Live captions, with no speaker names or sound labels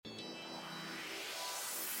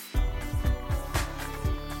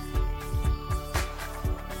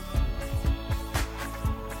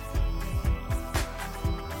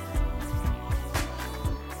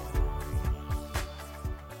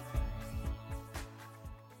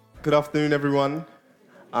Good afternoon, everyone.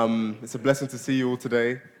 It's a blessing to see you all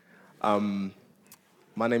today.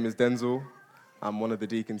 My name is Denzel. I'm one of the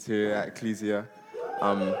deacons here at Ecclesia.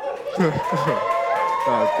 Um,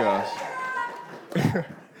 oh gosh.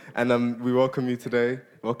 And we welcome you today.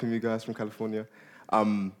 Welcome you guys from California.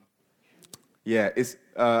 Um,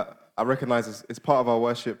 I recognize it's part of our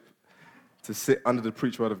worship to sit under the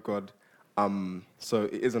preached word of God. So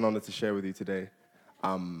it is an honor to share with you today.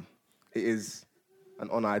 It is an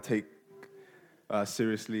honor I take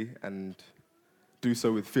seriously and do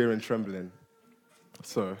so with fear and trembling.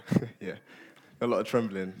 So, yeah, a lot of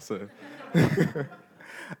trembling. So,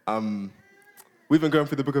 we've been going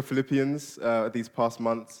through the book of Philippians these past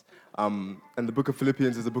months, and the book of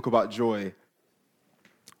Philippians is a book about joy.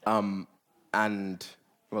 And,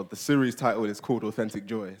 well, the series title is called Authentic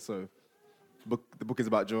Joy. So, the book is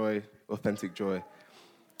about joy, authentic joy.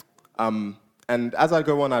 And as I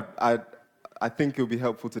go on, I think it would be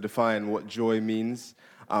helpful to define what joy means.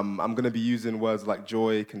 I'm going to be using words like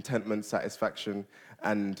joy, contentment, satisfaction,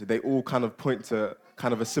 and they all kind of point to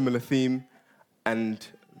kind of a similar theme. And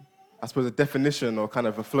I suppose a definition or kind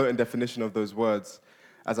of a floating definition of those words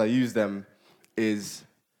as I use them is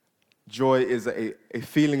joy is a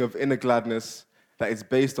feeling of inner gladness that is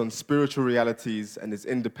based on spiritual realities and is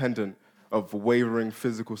independent of wavering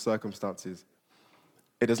physical circumstances.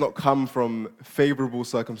 It does not come from favorable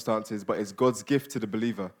circumstances, but is God's gift to the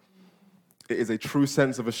believer. It is a true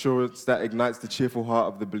sense of assurance that ignites the cheerful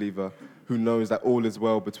heart of the believer who knows that all is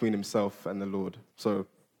well between himself and the Lord. So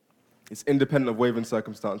it's independent of wavering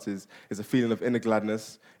circumstances. It's a feeling of inner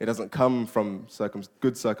gladness. It doesn't come from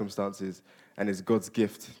good circumstances and is God's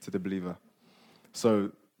gift to the believer.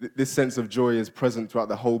 So this sense of joy is present throughout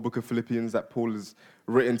the whole book of Philippians that Paul has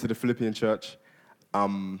written to the Philippian church.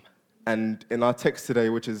 And in our text today,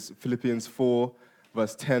 which is Philippians 4,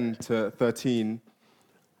 verse 10 to 13,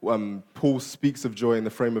 Paul speaks of joy in the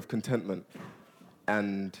frame of contentment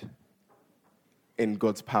and in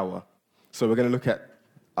God's power. So we're going to look at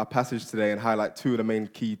our passage today and highlight two of the main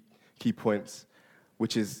key points,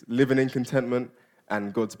 which is living in contentment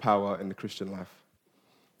and God's power in the Christian life.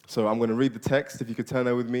 So I'm going to read the text. If you could turn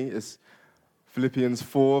there with me, it's Philippians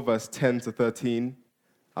 4, verse 10 to 13.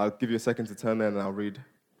 I'll give you a second to turn there and I'll read.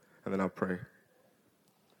 And then I'll pray.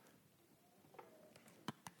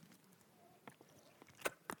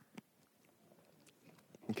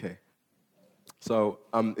 Okay. So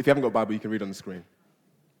if you haven't got a Bible, you can read on the screen.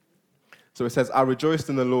 So it says, I rejoiced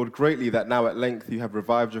in the Lord greatly that now at length you have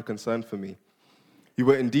revived your concern for me. You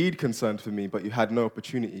were indeed concerned for me, but you had no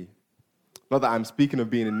opportunity. Not that I'm speaking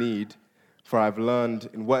of being in need, for I've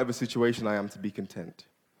learned in whatever situation I am to be content.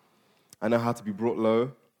 I know how to be brought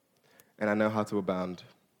low, and I know how to abound.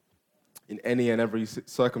 In any and every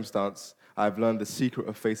circumstance, I have learned the secret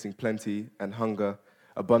of facing plenty and hunger,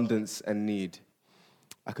 abundance and need.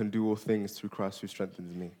 I can do all things through Christ who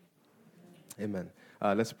strengthens me. Amen.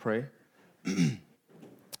 Let's pray.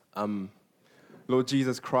 Lord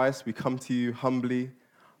Jesus Christ, we come to you humbly.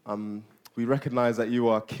 We recognize that you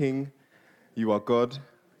are King, you are God,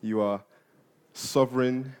 you are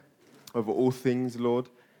sovereign over all things, Lord,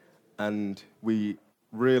 and we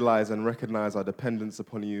realize and recognize our dependence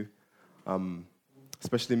upon you.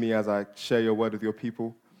 Especially me as I share your word with your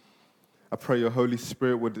people. I pray your Holy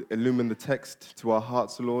Spirit would illumine the text to our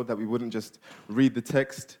hearts, Lord, that we wouldn't just read the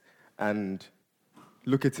text and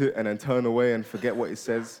look at it and then turn away and forget what it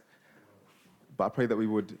says. But I pray that we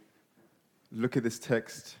would look at this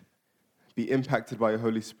text, be impacted by your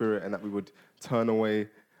Holy Spirit, and that we would turn away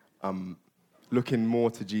looking more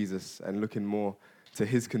to Jesus and looking more to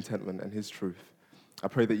his contentment and his truth. I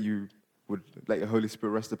pray that you would let your Holy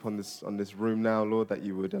Spirit rest upon this room now, Lord, that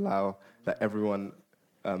you would allow that everyone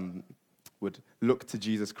would look to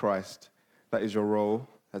Jesus Christ. That is your role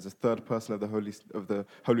as a third person of the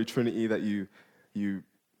Holy Trinity, that you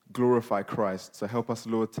glorify Christ. So help us,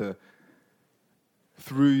 Lord, to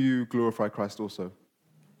through you glorify Christ also.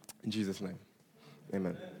 In Jesus' name,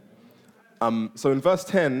 amen. So in verse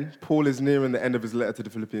 10, Paul is nearing the end of his letter to the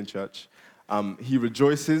Philippian church. He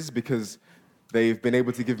rejoices because they've been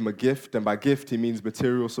able to give him a gift, and by gift he means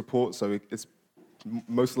material support, so it's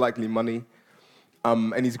most likely money.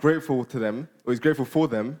 And he's grateful to them, or he's grateful for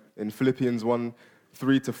them. In Philippians 1,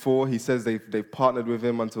 3-4, he says they've partnered with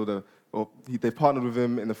him they've partnered with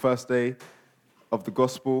him in the first day of the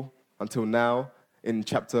gospel until now. In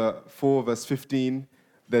chapter 4, verse 15,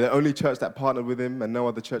 they're the only church that partnered with him, and no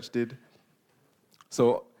other church did.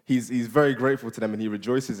 So he's very grateful to them, and he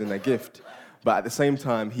rejoices in their gift. But at the same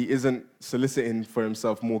time, he isn't soliciting for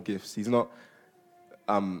himself more gifts. He's not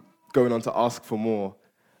going on to ask for more.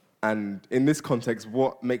 And in this context,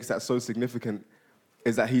 what makes that so significant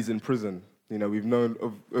is that he's in prison. We've known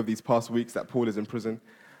of these past weeks that Paul is in prison.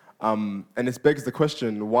 And this begs the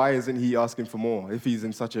question, why isn't he asking for more? If he's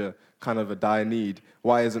in such a kind of a dire need,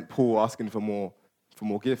 why isn't Paul asking for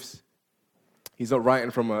more gifts? He's not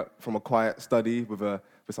writing from a quiet study with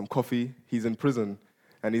some coffee. He's in prison.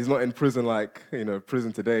 And he's not in prison like,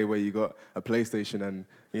 prison today where you got a PlayStation and,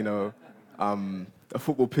 a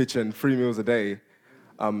football pitch and 3 meals a day.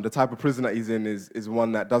 The type of prison that he's in is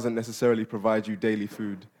one that doesn't necessarily provide you daily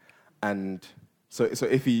food. And so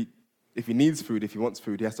if he needs food, if he wants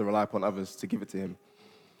food, he has to rely upon others to give it to him.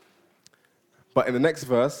 But in the next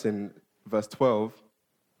verse, in verse 12,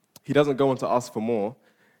 he doesn't go on to ask for more.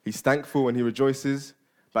 He's thankful and he rejoices,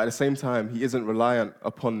 but at the same time, he isn't reliant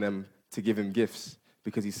upon them to give him gifts,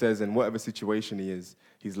 because he says in whatever situation he is,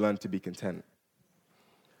 he's learned to be content.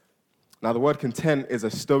 Now, the word content is a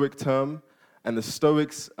Stoic term, and the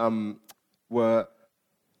Stoics were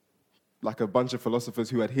like a bunch of philosophers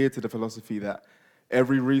who adhered to the philosophy that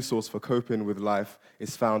every resource for coping with life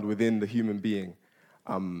is found within the human being,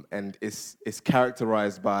 and is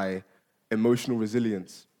characterized by emotional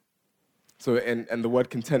resilience. So, and the word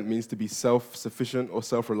content means to be self-sufficient or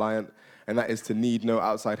self-reliant, and that is to need no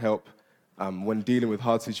outside help when dealing with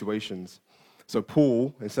hard situations. So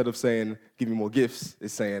Paul, instead of saying, give me more gifts,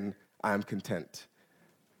 is saying, I am content.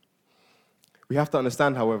 We have to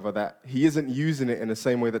understand, however, that he isn't using it in the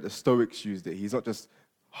same way that the Stoics used it. He's not just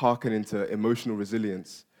hearkening to emotional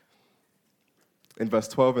resilience. In verse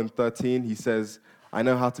 12 and 13, he says, I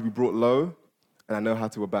know how to be brought low, and I know how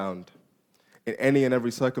to abound. In any and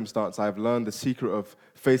every circumstance, I have learned the secret of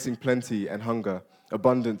facing plenty and hunger,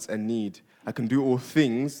 abundance and need. I can do all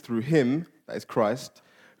things through him, that is Christ,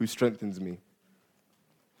 who strengthens me.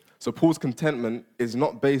 So Paul's contentment is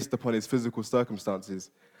not based upon his physical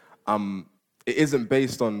circumstances. It isn't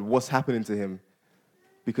based on what's happening to him,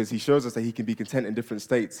 because he shows us that he can be content in different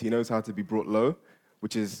states. He knows how to be brought low,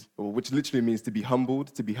 which literally means to be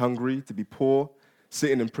humbled, to be hungry, to be poor,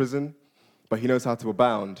 sitting in prison. But he knows how to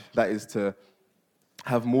abound, that is to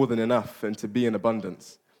have more than enough and to be in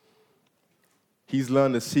abundance. He's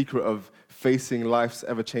learned the secret of facing life's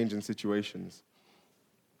ever-changing situations.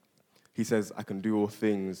 He says, I can do all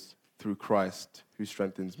things through Christ who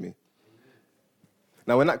strengthens me.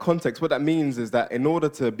 Now, in that context, what that means is that in order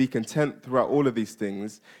to be content throughout all of these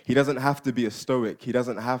things, he doesn't have to be a Stoic. He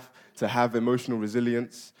doesn't have to have emotional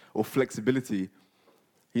resilience or flexibility.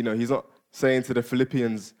 He's not saying to the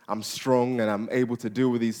Philippians, I'm strong and I'm able to deal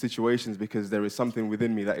with these situations because there is something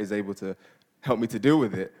within me that is able to help me to deal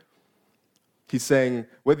with it. He's saying,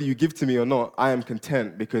 whether you give to me or not, I am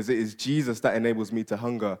content because it is Jesus that enables me to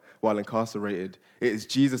hunger while incarcerated. It is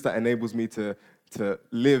Jesus that enables me to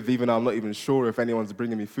live even though I'm not even sure if anyone's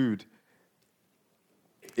bringing me food.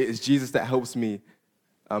 It is Jesus that helps me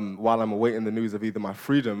while I'm awaiting the news of either my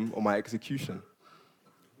freedom or my execution.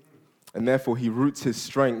 And therefore, he roots his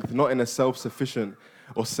strength not in a self-sufficient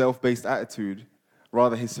or self-based attitude.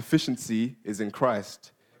 Rather, his sufficiency is in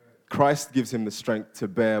Christ. Christ gives him the strength to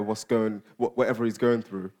bear whatever he's going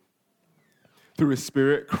through. Through his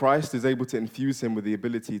Spirit, Christ is able to infuse him with the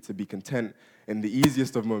ability to be content in the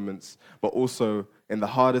easiest of moments, but also in the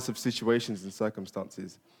hardest of situations and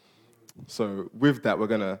circumstances. So with that, we're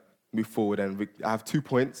going to move forward, and I have 2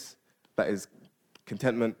 points. That is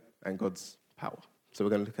contentment and God's power. So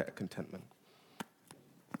we're going to look at contentment.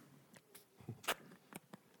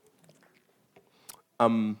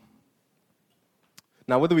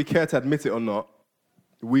 Now, whether we care to admit it or not,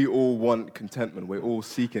 we all want contentment. We're all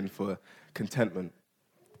seeking for contentment.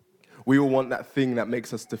 We all want that thing that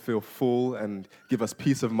makes us to feel full and give us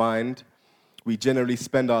peace of mind. We generally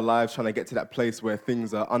spend our lives trying to get to that place where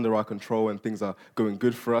things are under our control and things are going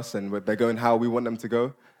good for us and they're going how we want them to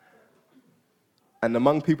go. And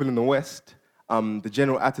among people in the West, the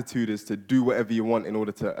general attitude is to do whatever you want in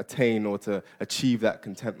order to attain or to achieve that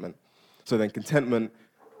contentment. So then contentment,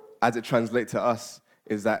 as it translates to us,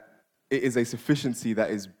 is that it is a sufficiency that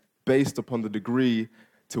is based upon the degree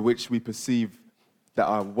to which we perceive that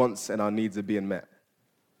our wants and our needs are being met.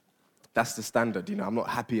 That's the standard, I'm not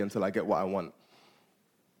happy until I get what I want.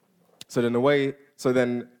 So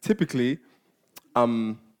then typically,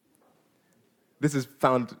 this is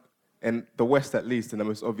found in the West, at least, in the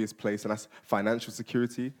most obvious place, and that's financial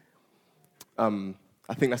security. I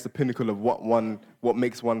think that's the pinnacle of what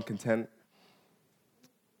makes one content.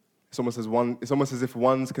 It's almost as if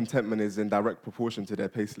one's contentment is in direct proportion to their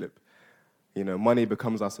payslip. Money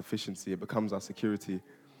becomes our sufficiency, it becomes our security,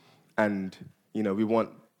 and we want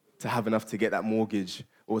to have enough to get that mortgage,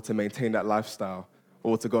 or to maintain that lifestyle,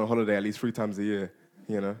 or to go on holiday at least 3 times a year.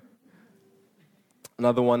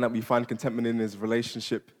 Another one that we find contentment in is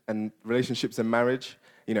relationships and marriage,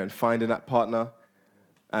 and finding that partner.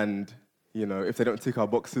 And, if they don't tick our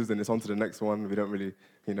boxes, then it's on to the next one. We don't really,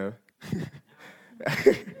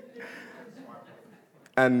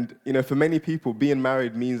 And, for many people, being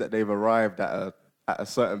married means that they've arrived at a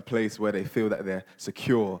certain place where they feel that they're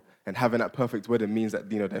secure. And having that perfect wedding means that,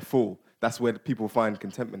 they're full. That's where people find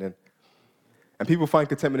contentment in. And people find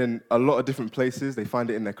contentment in a lot of different places. They find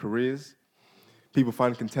it in their careers. People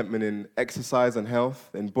find contentment in exercise and health,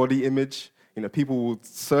 in body image. People will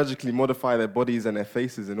surgically modify their bodies and their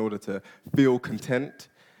faces in order to feel content.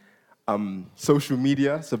 Social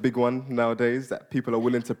media is a big one nowadays, that people are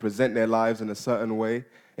willing to present their lives in a certain way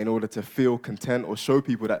in order to feel content or show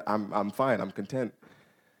people that I'm fine, I'm content.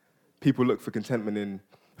 People look for contentment in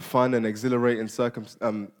fun and exhilarating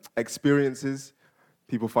experiences.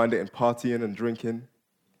 People find it in partying and drinking.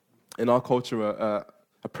 In our culture,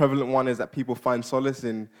 a prevalent one is that people find solace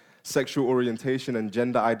in sexual orientation and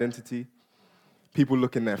gender identity. People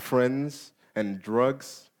look in their friends and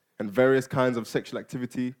drugs and various kinds of sexual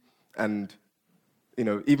activity and,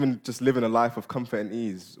 even just living a life of comfort and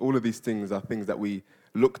ease. All of these things are things that we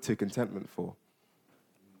look to contentment for.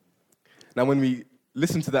 Now, when we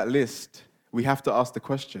listen to that list, we have to ask the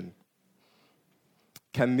question,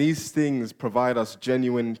 can these things provide us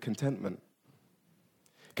genuine contentment?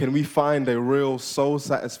 Can we find a real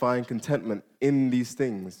soul-satisfying contentment in these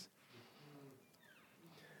things?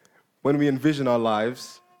 When we envision our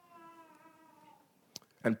lives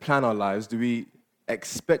and plan our lives, do we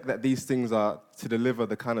expect that these things are to deliver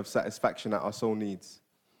the kind of satisfaction that our soul needs?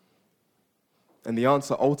 And the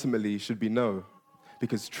answer ultimately should be no,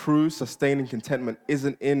 because true sustaining contentment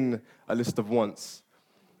isn't in a list of wants.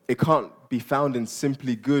 It can't be found in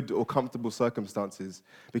simply good or comfortable circumstances,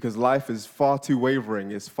 because life is far too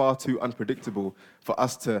wavering, it's far too unpredictable for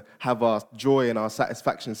us to have our joy and our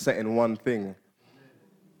satisfaction set in one thing.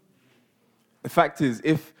 The fact is,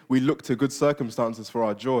 if we look to good circumstances for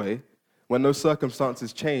our joy, when those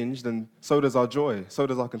circumstances change, then so does our joy, so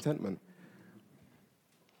does our contentment.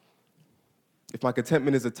 If my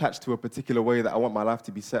contentment is attached to a particular way that I want my life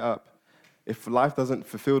to be set up, if life doesn't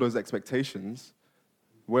fulfill those expectations,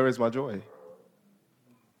 where is my joy?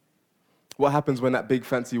 What happens when that big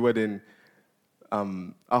fancy wedding,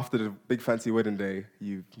 after the big fancy wedding day,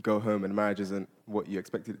 you go home and marriage isn't what you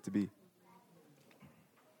expected it to be?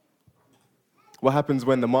 What happens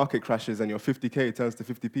when the market crashes and your 50K turns to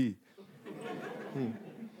 50p?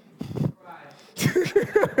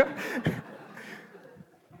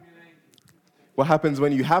 What happens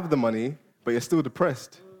when you have the money, but you're still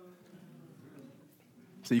depressed?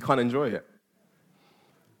 So you can't enjoy it.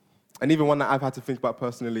 And even one that I've had to think about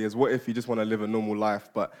personally is, what if you just want to live a normal life,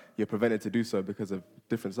 but you're prevented to do so because of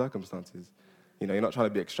different circumstances? You're not trying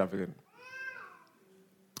to be extravagant.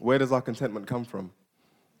 Where does our contentment come from?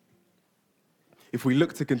 If we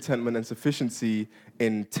look to contentment and sufficiency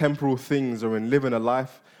in temporal things or in living a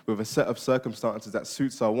life with a set of circumstances that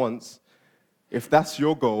suits our wants, if that's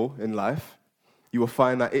your goal in life, you will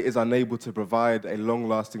find that it is unable to provide a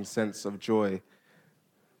long-lasting sense of joy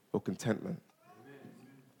or contentment.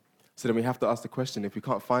 So then we have to ask the question, if we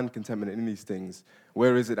can't find contentment in these things,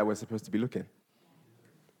 where is it that we're supposed to be looking?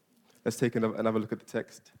 Let's take another look at the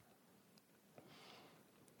text.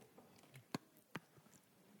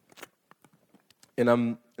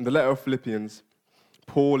 In the letter of Philippians,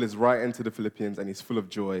 Paul is writing to the Philippians and he's full of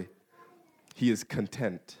joy. He is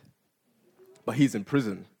content, but he's in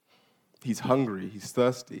prison. He's hungry, he's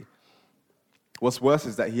thirsty. What's worse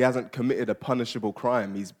is that he hasn't committed a punishable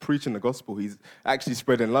crime. He's preaching the gospel. He's actually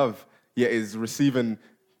spreading love, yet is receiving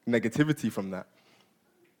negativity from that.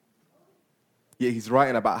 Yet he's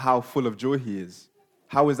writing about how full of joy he is.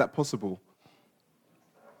 How is that possible?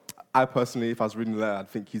 I personally, if I was reading the letter, I'd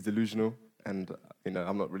think he's delusional. And,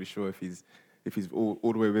 I'm not really sure if he's all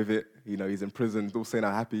the way with it. He's in prison, all saying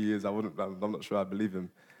how happy he is. I'm not sure I believe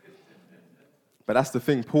him. But that's the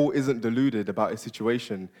thing. Paul isn't deluded about his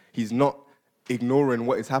situation. He's not ignoring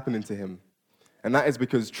what is happening to him. And that is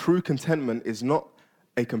because true contentment is not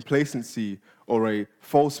a complacency or a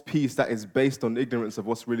false peace that is based on ignorance of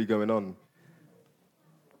what's really going on.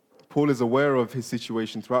 Paul is aware of his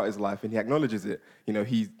situation throughout his life, and he acknowledges it.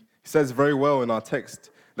 He says very well in our text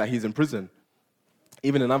that he's in prison.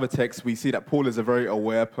 Even in other texts, we see that Paul is a very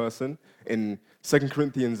aware person. In 2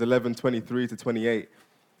 Corinthians 11:23-28,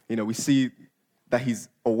 we see that he's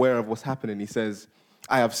aware of what's happening. He says,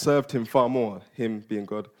 I have served him far more, him being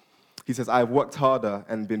God. He says, I have worked harder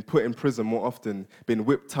and been put in prison more often, been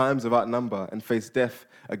whipped times without number, and faced death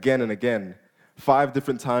again and again. 5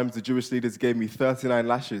 different times the Jewish leaders gave me 39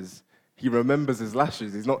 lashes. He remembers his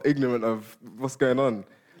lashes. He's not ignorant of what's going on.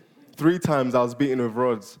 3 times I was beaten with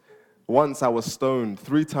rods. Once I was stoned.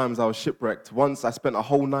 3 times I was shipwrecked. Once I spent a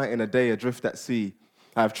whole night and a day adrift at sea.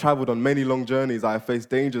 I have traveled on many long journeys. I have faced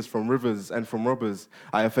dangers from rivers and from robbers.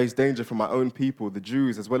 I have faced danger from my own people, the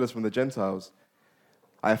Jews, as well as from the Gentiles.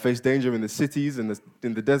 I have faced danger in the cities, in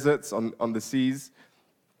the deserts, on the seas.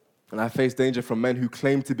 And I have faced danger from men who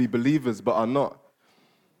claim to be believers but are not.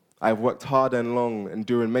 I have worked hard and long,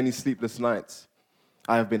 enduring many sleepless nights.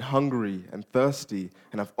 I have been hungry and thirsty,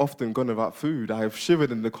 and have often gone without food. I have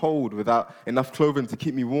shivered in the cold without enough clothing to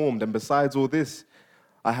keep me warmed. And besides all this,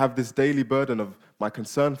 I have this daily burden of my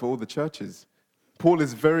concern for all the churches. Paul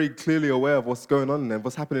is very clearly aware of what's going on and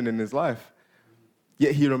what's happening in his life.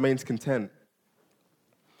 Yet he remains content.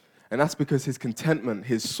 And that's because his contentment,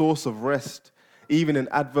 his source of rest, even in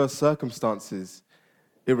adverse circumstances,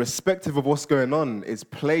 irrespective of what's going on, is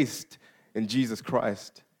placed in Jesus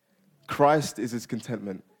Christ. Christ is his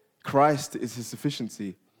contentment. Christ is his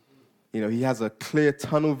sufficiency. He has a clear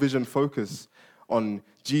tunnel vision focus on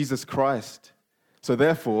Jesus Christ. So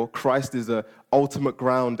therefore, Christ is the ultimate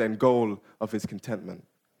ground and goal of his contentment,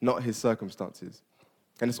 not his circumstances.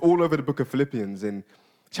 And it's all over the book of Philippians. In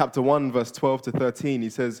chapter 1, verse 12 to 13, he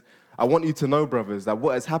says, I want you to know, brothers, that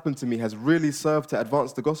what has happened to me has really served to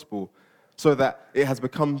advance the gospel, so that it has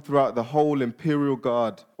become throughout the whole imperial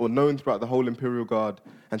guard, or known throughout the whole imperial guard,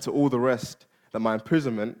 and to all the rest, that my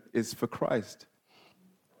imprisonment is for Christ.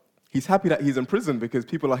 He's happy that he's in prison because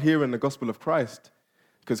people are hearing the gospel of Christ,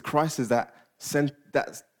 because Christ is that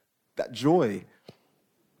joy.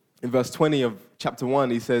 In verse 20 of chapter 1,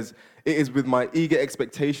 he says, it is with my eager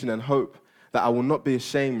expectation and hope that I will not be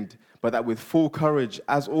ashamed, but that with full courage,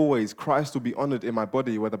 as always, Christ will be honored in my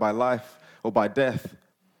body, whether by life or by death.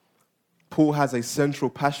 Paul has a central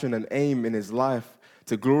passion and aim in his life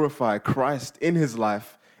to glorify Christ in his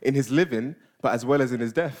life, in his living, but as well as in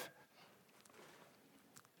his death.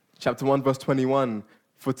 Chapter 1, verse 21,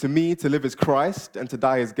 for to me to live is Christ and to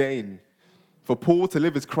die is gain. For Paul, to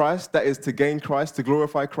live is Christ, that is to gain Christ, to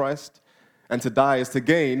glorify Christ, and to die is to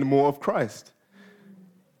gain more of Christ.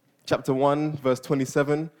 Chapter 1, verse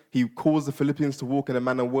 27, he calls the Philippians to walk in a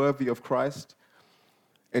manner worthy of Christ.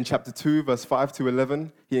 In chapter 2, verse 5 to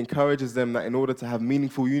 11, he encourages them that in order to have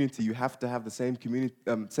meaningful unity, you have to have the same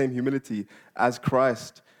humility as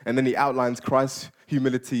Christ. And then he outlines Christ's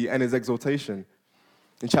humility and his exaltation.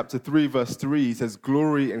 In chapter 3, verse 3, he says,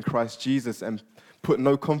 glory in Christ Jesus and put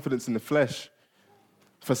no confidence in the flesh.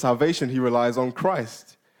 For salvation, he relies on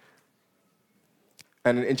Christ.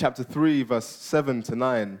 And in chapter 3, verse 7 to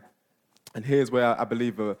 9, and here's where I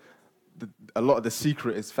believe a lot of the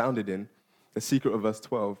secret is founded in, the secret of verse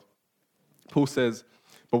 12. Paul says,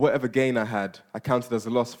 but whatever gain I had, I counted as a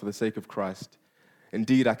loss for the sake of Christ.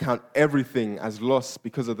 Indeed, I count everything as loss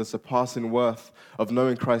because of the surpassing worth of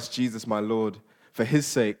knowing Christ Jesus my Lord. For his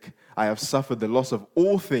sake, I have suffered the loss of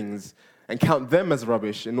all things and count them as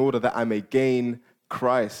rubbish in order that I may gain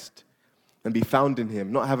Christ and be found in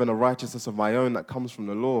him, not having a righteousness of my own that comes from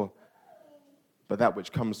the law, but that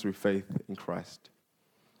which comes through faith in Christ.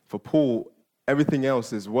 For Paul, everything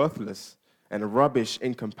else is worthless and rubbish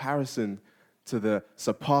in comparison to the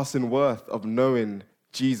surpassing worth of knowing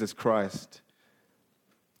Jesus Christ.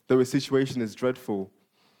 Though his situation is dreadful,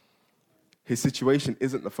 his situation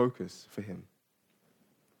isn't the focus for him.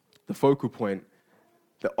 The focal point,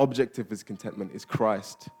 the object of his contentment is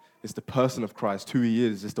Christ. It's the person of Christ, who he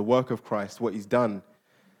is. It's the work of Christ, what he's done.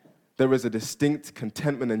 There is a distinct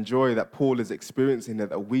contentment and joy that Paul is experiencing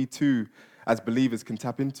that we too, as believers, can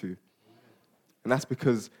tap into. And that's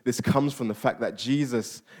because this comes from the fact that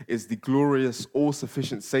Jesus is the glorious,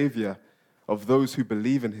 all-sufficient Savior of those who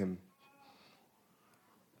believe in him.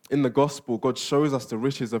 In the gospel, God shows us the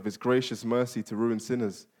riches of his gracious mercy to ruin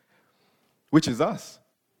sinners, which is us,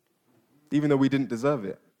 even though we didn't deserve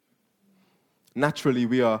it. Naturally,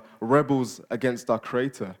 we are rebels against our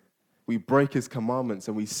Creator. We break his commandments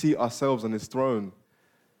and we seat ourselves on his throne.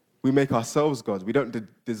 We make ourselves God. We don't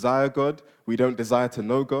desire God. We don't desire to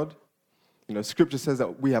know God. Scripture says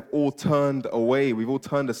that we have all turned away. We've all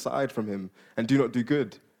turned aside from him and do not do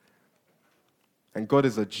good. And God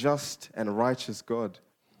is a just and righteous God.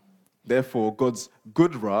 Therefore, God's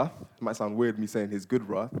good wrath, it might sound weird me saying his good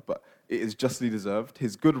wrath, but it is justly deserved.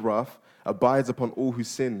 His good wrath abides upon all who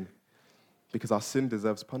sin, because our sin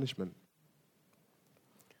deserves punishment.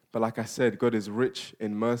 But like I said, God is rich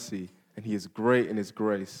in mercy, and he is great in his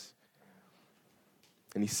grace.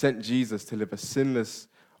 And he sent Jesus to live a sinless,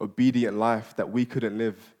 obedient life that we couldn't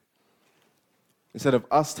live. Instead of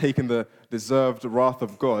us taking the deserved wrath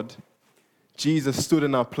of God, Jesus stood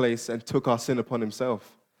in our place and took our sin upon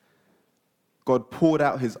himself. God poured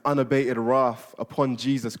out his unabated wrath upon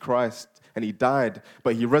Jesus Christ, and he died,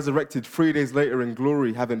 but he resurrected 3 days later in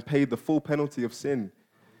glory, having paid the full penalty of sin.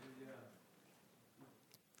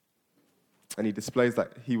 And he displays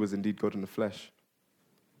that he was indeed God in the flesh.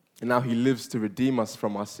 And now he lives to redeem us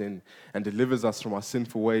from our sin and delivers us from our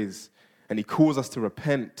sinful ways. And he calls us to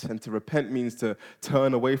repent, and to repent means to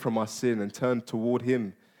turn away from our sin and turn toward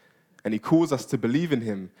him. And he calls us to believe in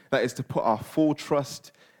him, that is to put our full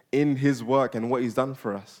trust in his work and what he's done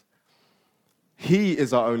for us. He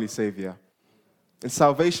is our only Savior. In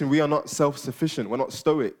salvation, we are not self-sufficient. We're not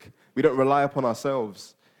stoic. We don't rely upon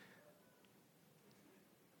ourselves.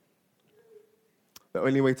 The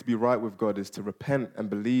only way to be right with God is to repent and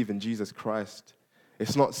believe in Jesus Christ.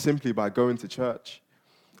 It's not simply by going to church.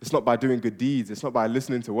 It's not by doing good deeds. It's not by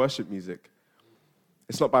listening to worship music.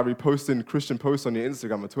 It's not by reposting Christian posts on your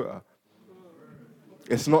Instagram or Twitter.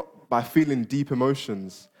 It's not by feeling deep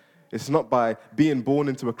emotions. It's not by being born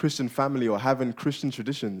into a Christian family or having Christian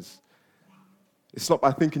traditions. It's not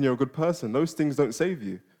by thinking you're a good person. Those things don't save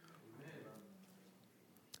you.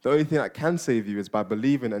 The only thing that can save you is by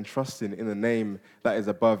believing and trusting in the name that is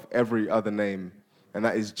above every other name, and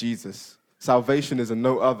that is Jesus. Salvation is in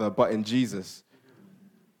no other but in Jesus.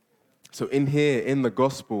 So in here, in the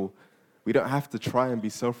gospel, we don't have to try and be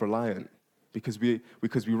self-reliant because we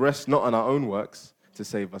rest not on our own works to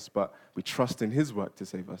save us, but we trust in his work to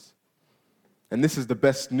save us. And this is the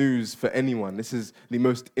best news for anyone. This is the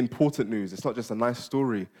most important news. It's not just a nice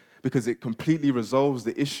story, because it completely resolves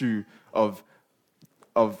the issue of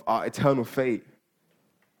our eternal fate.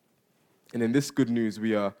 And in this good news,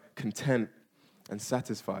 we are content and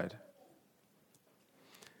satisfied.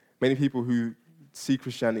 Many people who see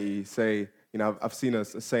Christianity say, I've seen a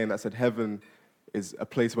saying that said heaven is a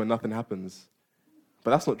place where nothing happens.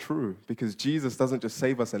 But that's not true, because Jesus doesn't just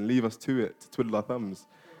save us and leave us to it, to twiddle our thumbs.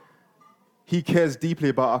 He cares deeply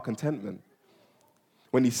about our contentment.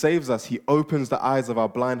 When he saves us, he opens the eyes of our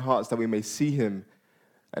blind hearts that we may see him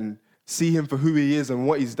and see him for who he is and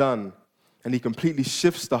what he's done. And he completely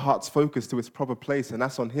shifts the heart's focus to its proper place, and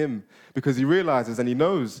that's on him, because he realizes and he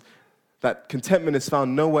knows that contentment is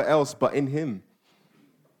found nowhere else but in him.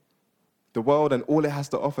 The world and all it has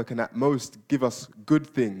to offer can at most give us good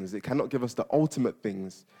things. It cannot give us the ultimate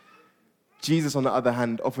things. Jesus, on the other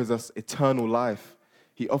hand, offers us eternal life.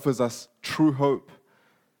 He offers us true hope.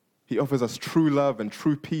 He offers us true love and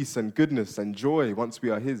true peace and goodness and joy once we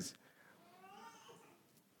are his.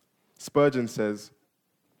 Spurgeon says,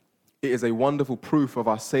 "It is a wonderful proof of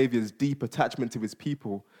our Savior's deep attachment to his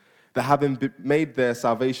people, that having made their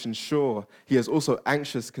salvation sure, he is also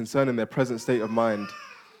anxious concerning their present state of mind.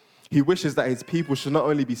 He wishes that his people should not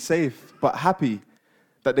only be safe, but happy,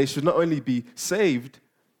 that they should not only be saved,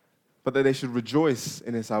 but that they should rejoice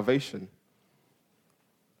in his salvation."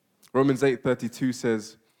 Romans 8:32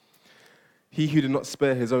 says, "He who did not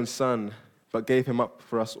spare his own son, but gave him up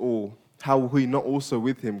for us all, how will he not also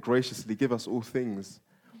with him graciously give us all things?"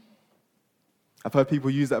 I've heard people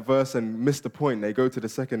use that verse and miss the point. They go to the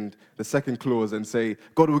second clause and say,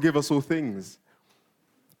 God will give us all things.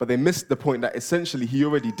 But they missed the point that essentially he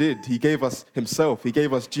already did. He gave us himself. He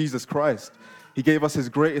gave us Jesus Christ. He gave us his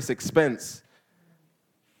greatest expense.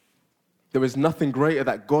 There is nothing greater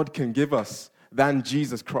that God can give us than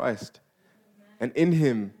Jesus Christ. And in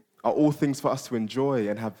him are all things for us to enjoy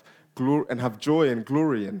and have joy and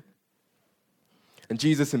glory in. And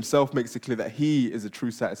Jesus himself makes it clear that he is a true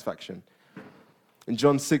satisfaction. In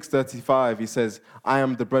John 6:35, he says, "I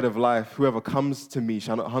am the bread of life. Whoever comes to me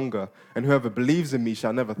shall not hunger, and whoever believes in me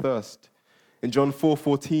shall never thirst." In John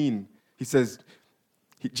 4:14, he says,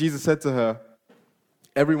 Jesus said to her,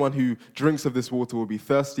 "Everyone who drinks of this water will be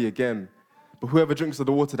thirsty again, but whoever drinks of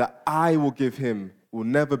the water that I will give him will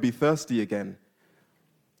never be thirsty again."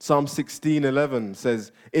 Psalm 16:11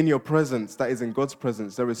 says, "In your presence," that is in God's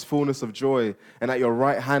presence, "there is fullness of joy, and at your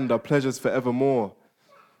right hand are pleasures forevermore."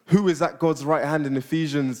 Who is at God's right hand in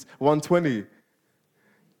Ephesians 1:20?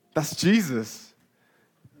 That's Jesus.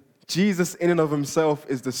 Jesus in and of himself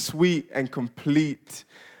is the sweet and complete,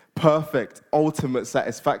 perfect, ultimate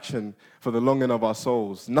satisfaction for the longing of our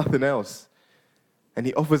souls. Nothing else. And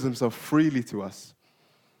he offers himself freely to us.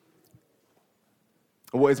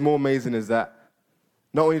 And what is more amazing is that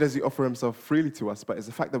not only does he offer himself freely to us, but it's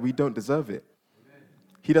the fact that we don't deserve it.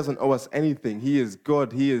 He doesn't owe us anything. He is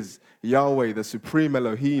God. He is Yahweh, the supreme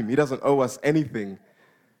Elohim. He doesn't owe us anything.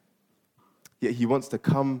 Yet he wants to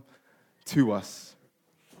come to us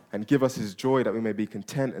and give us his joy that we may be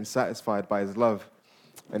content and satisfied by his love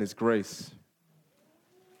and his grace.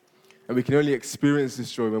 And we can only experience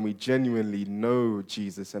this joy when we genuinely know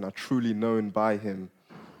Jesus and are truly known by him.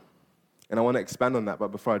 And I want to expand on that, but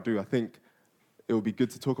before I do, I think it would be good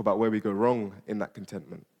to talk about where we go wrong in that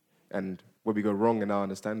contentment and where we go wrong in our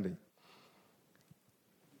understanding.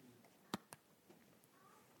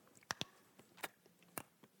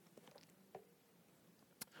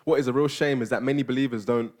 What is a real shame is that many believers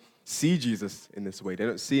don't see Jesus in this way. They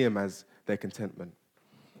don't see him as their contentment.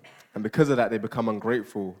 And because of that, they become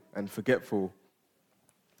ungrateful and forgetful.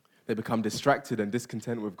 They become distracted and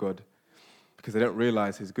discontent with God because they don't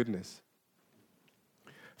realize his goodness.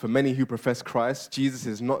 For many who profess Christ, Jesus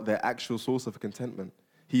is not their actual source of contentment.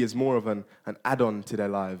 He is more of an add-on to their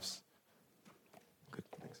lives. Good,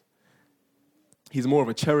 thanks. He's more of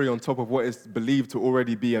a cherry on top of what is believed to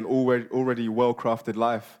already be an already well-crafted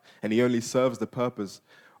life, and he only serves the purpose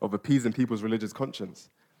of appeasing people's religious conscience.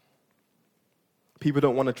 People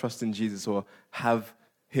don't want to trust in Jesus or have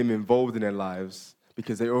him involved in their lives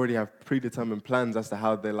because they already have predetermined plans as to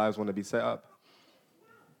how their lives want to be set up.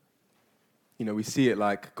 You know, we see it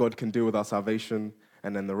like God can deal with our salvation,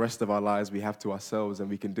 and then the rest of our lives we have to ourselves and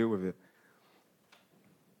we can deal with it.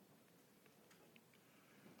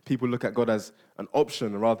 People look at God as an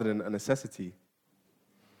option rather than a necessity.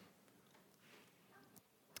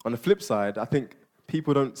 On the flip side, I think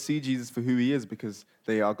people don't see Jesus for who he is because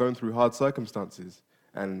they are going through hard circumstances,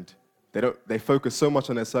 and they focus so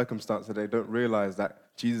much on their circumstance that they don't realize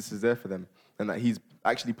that Jesus is there for them and that he's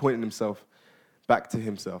actually pointing himself back to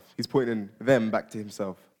himself. He's pointing them back to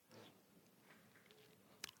himself.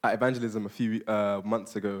 At evangelism a few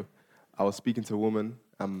months ago, I was speaking to a woman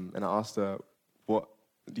and I asked her,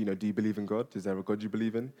 do you believe in God? Is there a God you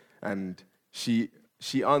believe in? And she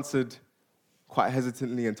answered quite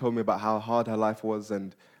hesitantly and told me about how hard her life was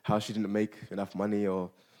and how she didn't make enough money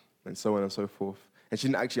and so on and so forth. And she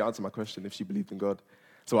didn't actually answer my question if she believed in God.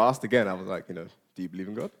 So I asked again, I was like, do you believe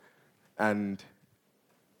in God? And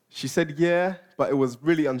she said, yeah, but it was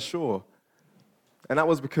really unsure. And that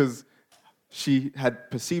was because she had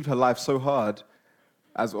perceived her life so hard,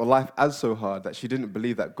 life as so hard, that she didn't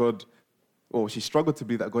believe that God, or she struggled to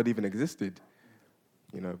believe that God even existed.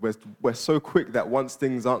 We're so quick that once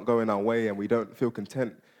things aren't going our way and we don't feel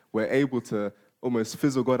content, we're able to almost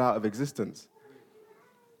fizzle God out of existence.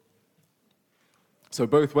 So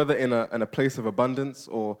both whether in a place of abundance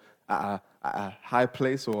or at a high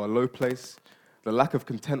place or a low place, the lack of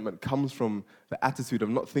contentment comes from the attitude of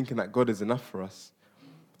not thinking that God is enough for us.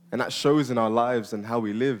 And that shows in our lives and how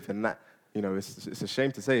we live. And that, it's a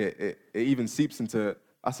shame to say it even seeps into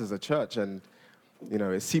us as a church, and,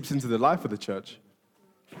 it seeps into the life of the church.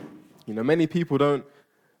 Many people don't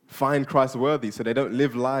find Christ worthy, so they don't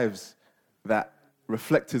live lives that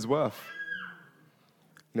reflect his worth.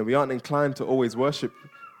 We aren't inclined to always worship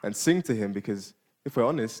and sing to him because, if we're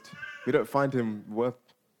honest, we don't find him worth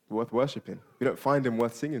worshiping. We don't find him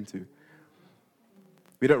worth singing to.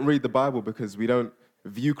 We don't read the Bible because we don't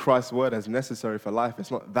view Christ's word as necessary for life.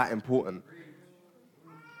 It's not that important.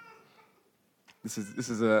 This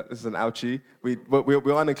is an ouchie.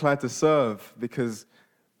 We aren't inclined to serve because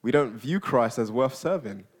we don't view Christ as worth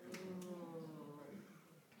serving.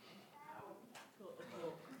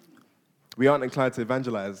 We aren't inclined to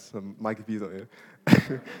evangelize. Mike, if he's not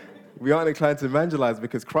here. We aren't inclined to evangelize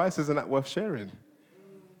because Christ isn't that worth sharing.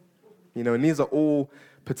 And these are all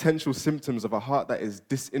potential symptoms of a heart that is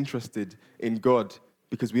disinterested in God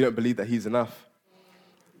because we don't believe that he's enough.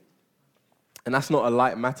 And that's not a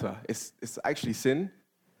light matter. It's actually sin.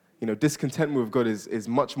 Discontentment with God is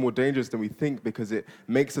much more dangerous than we think because it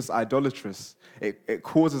makes us idolatrous. It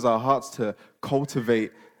causes our hearts to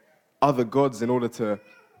cultivate other gods in order to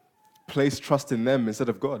place trust in them instead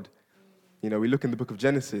of God. We look in the book of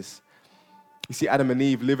Genesis. You see Adam and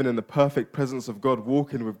Eve living in the perfect presence of God,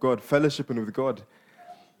 walking with God, fellowshipping with God,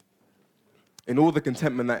 in all the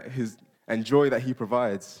contentment and joy that he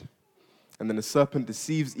provides. And then the serpent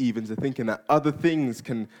deceives Eve into thinking that other things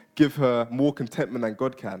can give her more contentment than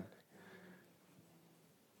God can.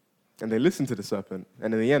 And they listen to the serpent.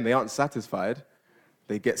 And in the end, they aren't satisfied.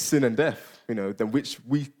 They get sin and death, than which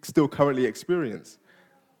we still currently experience.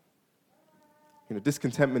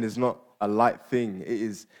 Discontentment is not a light thing. It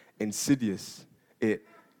is insidious. It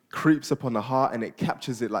creeps upon the heart and it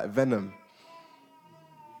captures it like venom.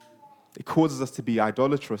 It causes us to be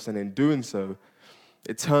idolatrous, and in doing so,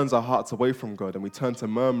 it turns our hearts away from God, and we turn to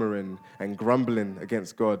murmuring and grumbling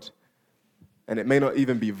against God. And it may not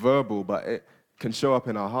even be verbal, but it can show up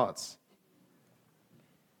in our hearts.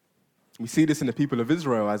 We see this in the people of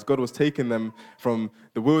Israel as God was taking them from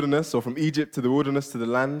the wilderness, or from Egypt to the wilderness to the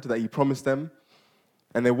land that he promised them.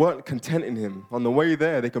 And they weren't content in him. On the way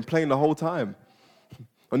there, they complained the whole time.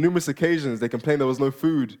 On numerous occasions, they complained there was no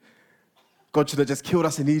food. God should have just killed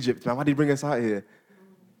us in Egypt, man. Why did he bring us out here?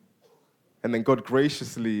 And then God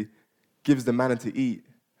graciously gives them manna to eat.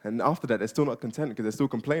 And after that, they're still not content because they're still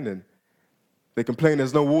complaining. They complain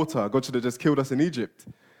there's no water. God should have just killed us in Egypt.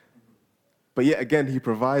 But yet again, he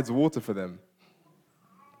provides water for them.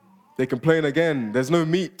 They complain again, there's no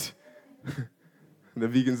meat. The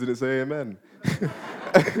vegans didn't say amen.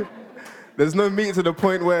 There's no meat to the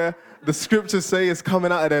point where the scriptures say it's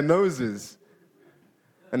coming out of their noses.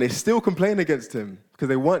 And they still complain against him because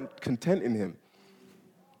they weren't content in him.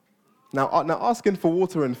 Now asking for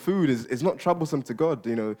water and food is not troublesome to God.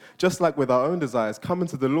 You know, just like with our own desires, coming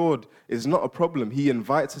to the Lord is not a problem. He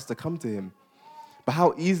invites us to come to him. But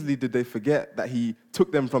how easily did they forget that he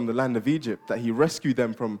took them from the land of Egypt, that he rescued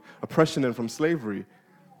them from oppression and from slavery?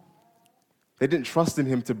 They didn't trust in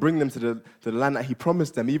him to bring them to the land that he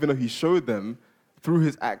promised them, even though he showed them through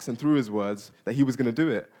his acts and through his words that he was going to do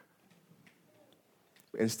it.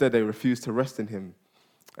 Instead, they refused to rest in him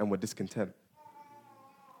and were discontent.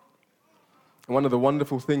 And one of the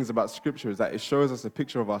wonderful things about Scripture is that it shows us a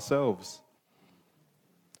picture of ourselves.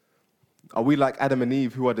 Are we like Adam and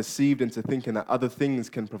Eve, who are deceived into thinking that other things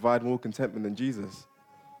can provide more contentment than Jesus?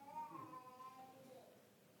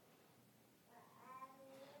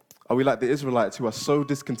 Are we like the Israelites, who are so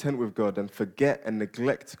discontent with God and forget and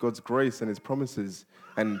neglect God's grace and his promises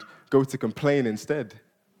and go to complain instead?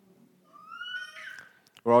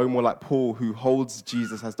 Or are we more like Paul, who holds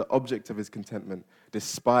Jesus as the object of his contentment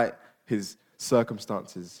despite his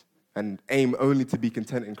circumstances and aim only to be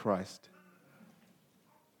content in Christ?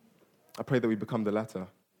 I pray that we become the latter.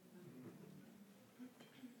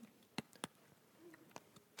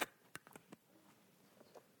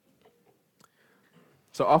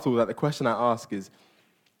 So after all that, the question I ask is,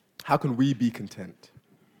 how can we be content?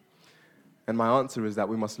 And my answer is that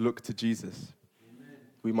we must look to Jesus. Amen.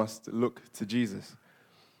 We must look to Jesus.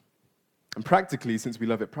 And practically, since we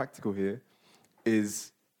love it practical here,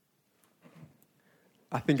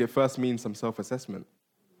 I think it first means some self-assessment.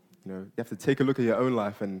 You know, you have to take a look at your own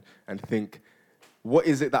life and think, what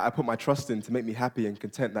is it that I put my trust in to make me happy and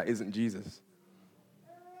content that isn't Jesus?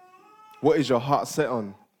 What is your heart set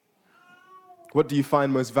on? What do you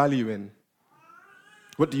find most value in?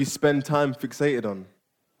 What do you spend time fixated on?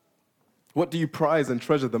 What do you prize and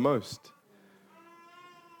treasure the most?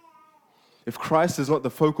 If Christ is not the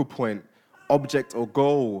focal point, object, or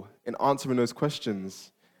goal in answering those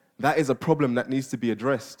questions, that is a problem that needs to be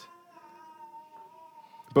addressed.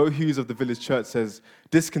 Bo Hughes of the Village Church says,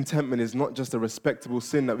 discontentment is not just a respectable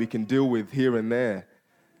sin that we can deal with here and there.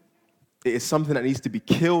 It is something that needs to be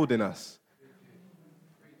killed in us.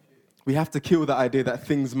 We have to kill the idea that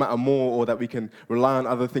things matter more or that we can rely on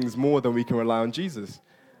other things more than we can rely on Jesus.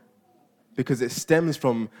 Because it stems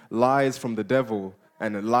from lies from the devil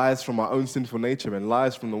and lies from our own sinful nature and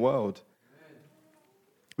lies from the world.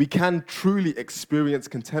 We can truly experience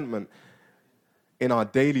contentment in our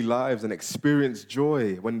daily lives and experience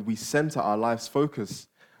joy when we center our life's focus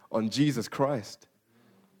on Jesus Christ.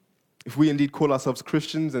 If we indeed call ourselves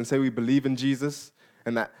Christians and say we believe in Jesus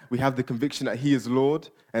and that we have the conviction that he is Lord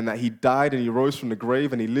and that he died and he rose from the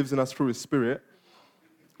grave and he lives in us through his Spirit,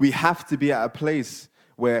 we have to be at a place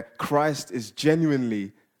where Christ is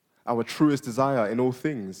genuinely our truest desire in all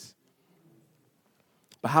things.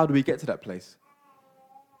 But how do we get to that place?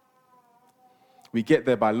 We get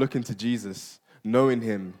there by looking to Jesus, knowing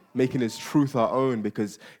him, making his truth our own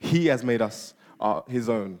because he has made us his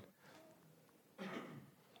own.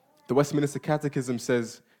 The Westminster Catechism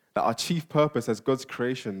says that our chief purpose as God's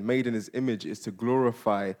creation, made in his image, is to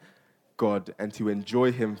glorify God and to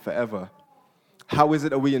enjoy him forever. How is it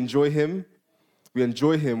that we enjoy him? We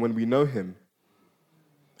enjoy him when we know him.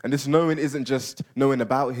 And this knowing isn't just knowing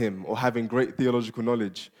about him or having great theological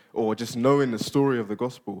knowledge or just knowing the story of the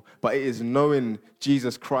gospel, but it is knowing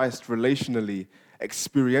Jesus Christ relationally,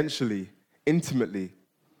 experientially, intimately.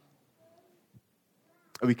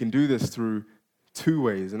 And we can do this through two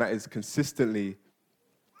ways, and that is consistently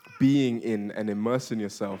being in and immersing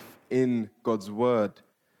yourself in God's word.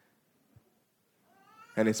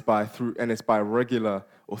 And it's by regular,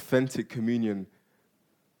 authentic communion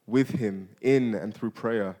with him in and through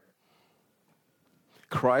prayer.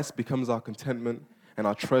 Christ becomes our contentment and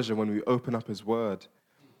our treasure when we open up his word.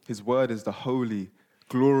 His word is the holy,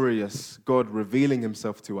 glorious God revealing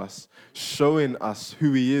himself to us, showing us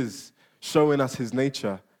who he is, showing us his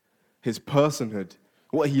nature, his personhood,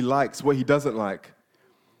 what he likes, what he doesn't like,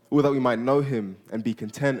 all that we might know him and be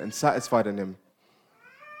content and satisfied in him.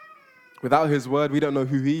 Without his word, we don't know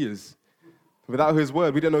who he is. Without his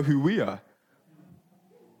word, we don't know who we are.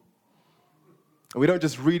 And we don't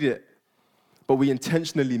just read it, but we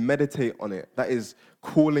intentionally meditate on it. That is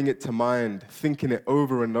calling it to mind, thinking it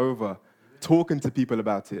over and over, talking to people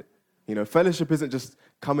about it. Fellowship isn't just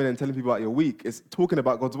coming and telling people about your week. It's talking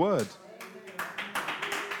about God's word.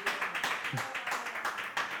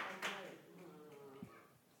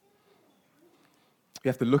 We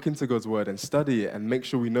have to look into God's word and study it and make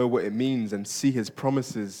sure we know what it means and see his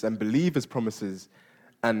promises and believe his promises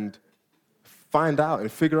and find out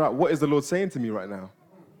and figure out, what is the Lord saying to me right now?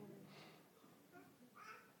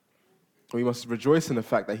 We must rejoice in the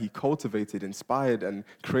fact that he cultivated, inspired, and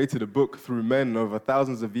created a book through men over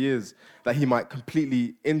thousands of years that he might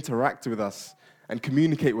completely interact with us and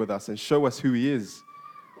communicate with us and show us who he is,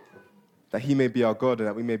 that he may be our God and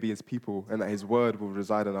that we may be his people and that his word will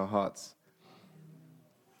reside in our hearts.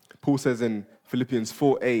 Paul says in Philippians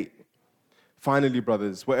 4:8, "Finally,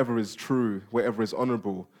 brothers, whatever is true, whatever is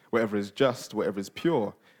honorable, whatever is just, whatever is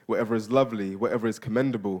pure, whatever is lovely, whatever is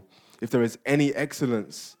commendable, if there is any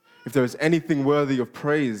excellence, if there is anything worthy of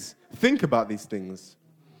praise, think about these things.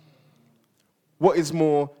 What is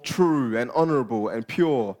more true and honorable and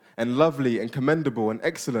pure and lovely and commendable and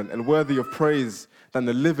excellent and worthy of praise than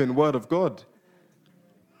the living word of God?"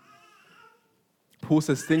 Paul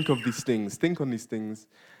says, think of these things, think on these things,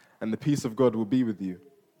 and the peace of God will be with you.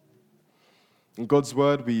 In God's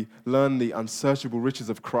word, we learn the unsearchable riches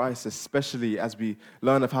of Christ, especially as we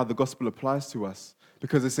learn of how the gospel applies to us.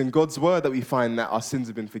 Because it's in God's word that we find that our sins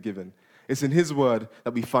have been forgiven. It's in his word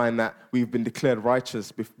that we find that we've been declared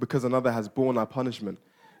righteous because another has borne our punishment.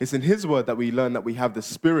 It's in his word that we learn that we have the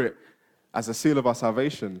Spirit as a seal of our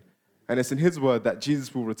salvation. And it's in his word that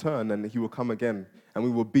Jesus will return and he will come again and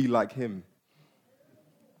we will be like him.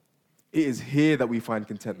 It is here that we find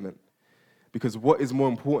contentment. Because what is more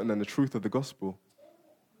important than the truth of the gospel?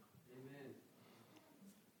 Amen.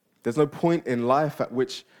 There's no point in life at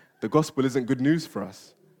which the gospel isn't good news for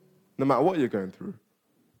us, no matter what you're going through.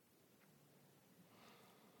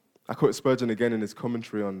 I quote Spurgeon again in his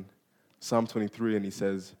commentary on Psalm 23, and he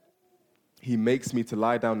says, "He makes me to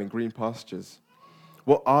lie down in green pastures.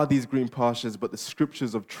 What are these green pastures but the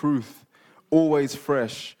scriptures of truth, always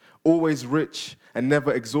fresh, always rich, and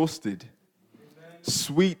never exhausted?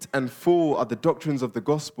 Sweet and full are the doctrines of the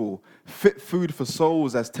gospel, fit food for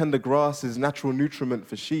souls as tender grass is natural nutriment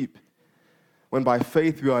for sheep. When by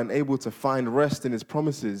faith we are enabled to find rest in his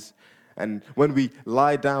promises, and when we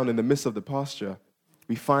lie down in the midst of the pasture,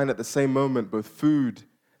 we find at the same moment both food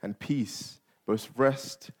and peace, both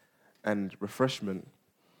rest and refreshment,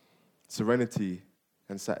 serenity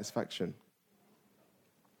and satisfaction."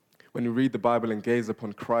 When we read the Bible and gaze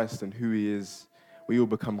upon Christ and who he is, we will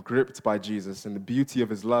become gripped by Jesus and the beauty of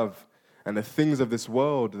his love, and the things of this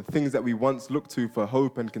world, the things that we once looked to for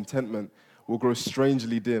hope and contentment, will grow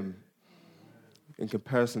strangely dim in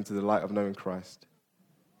comparison to the light of knowing Christ.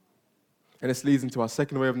 And this leads into our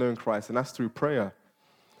second way of knowing Christ, and that's through prayer.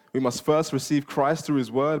 We must first receive Christ through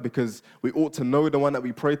his word because we ought to know the one that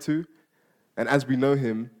we pray to, and as we know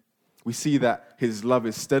him, we see that his love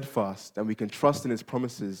is steadfast and we can trust in his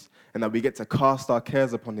promises and that we get to cast our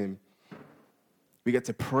cares upon him. We get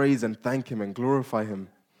to praise and thank him and glorify him.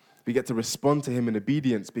 We get to respond to him in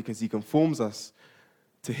obedience because he conforms us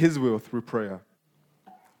to his will through prayer.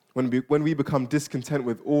 When we become discontent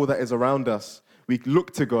with all that is around us, we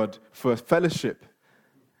look to God for fellowship.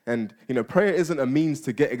 And, prayer isn't a means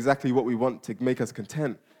to get exactly what we want to make us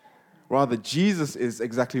content. Rather, Jesus is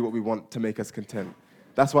exactly what we want to make us content.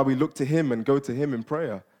 That's why we look to him and go to him in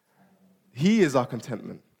prayer. He is our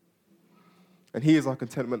contentment. And he is our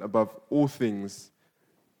contentment above all things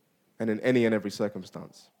and in any and every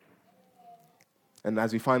circumstance. And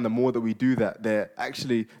as we find the more that we do that, there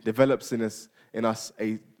actually develops in us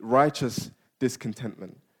a righteous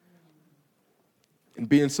discontentment. In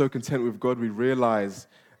being so content with God, we realize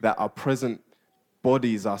that our present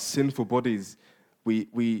bodies, our sinful bodies, we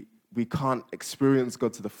can't experience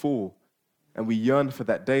God to the full. And we yearn for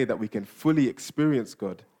that day that we can fully experience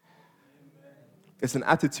God. It's an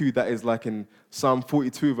attitude that is like in Psalm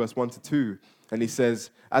 42, verse 1-2. And he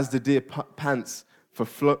says, "As the deer pants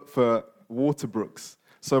for water brooks,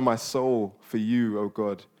 so my soul for you, O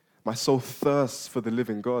God. My soul thirsts for the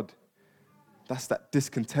living God." That's that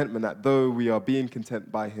discontentment, that though we are being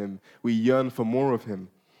content by him, we yearn for more of him.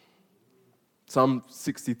 Psalm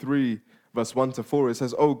 63, verse 1-4, it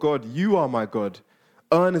says, "O God, you are my God.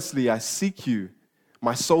 Earnestly I seek you.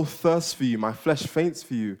 My soul thirsts for you. My flesh faints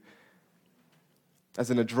for you. As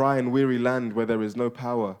in a dry and weary land where there is no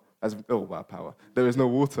power. There is no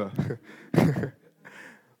water.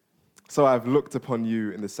 So I have looked upon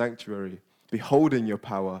you in the sanctuary, beholding your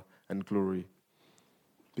power and glory.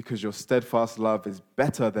 Because your steadfast love is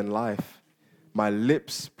better than life. My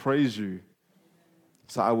lips praise you.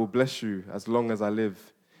 So I will bless you as long as I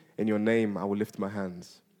live. In your name I will lift my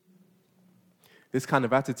hands." This kind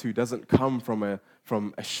of attitude doesn't come from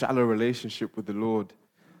a shallow relationship with the Lord.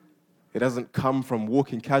 It doesn't come from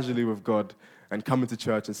walking casually with God and coming to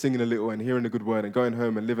church and singing a little and hearing a good word and going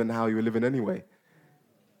home and living how you were living anyway.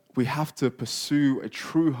 We have to pursue a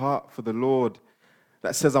true heart for the Lord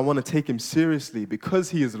that says, I want to take him seriously because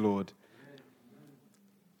he is Lord.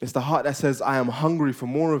 It's the heart that says, I am hungry for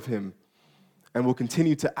more of him and will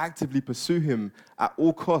continue to actively pursue him at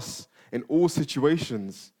all costs, in all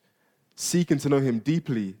situations, seeking to know him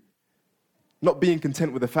deeply, not being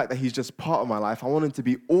content with the fact that he's just part of my life. I want him to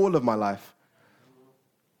be all of my life.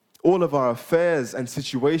 All of our affairs and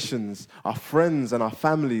situations, our friends and our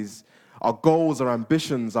families, our goals, our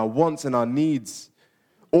ambitions, our wants and our needs,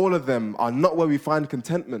 all of them are not where we find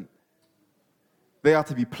contentment. They are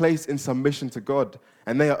to be placed in submission to God,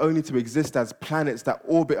 and they are only to exist as planets that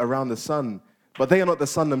orbit around the sun. But they are not the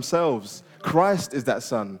sun themselves. Christ is that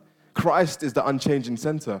sun. Christ is the unchanging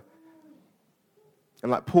center.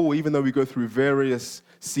 And like Paul, even though we go through various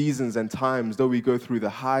seasons and times, though we go through the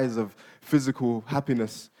highs of physical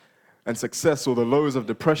happiness and success or the lows of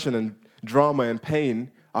depression and drama and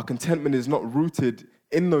pain, our contentment is not rooted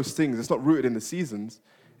in those things. It's not rooted in the seasons.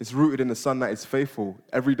 It's rooted in the sun that is faithful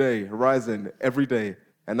every day, rising every day,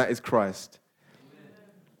 and that is Christ. Amen.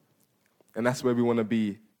 And that's where we want to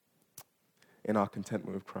be in our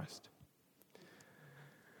contentment with Christ.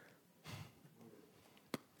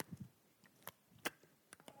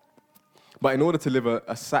 But in order to live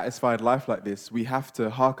a satisfied life like this, we have to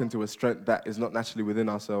hearken to a strength that is not naturally within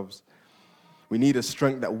ourselves. We need a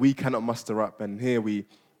strength that we cannot muster up. And here we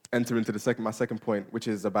enter into my second point, which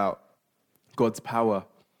is about God's power.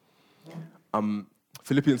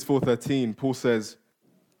 Philippians 4:13, Paul says,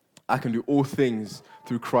 I can do all things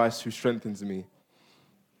through Christ who strengthens me.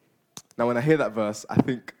 Now, when I hear that verse, I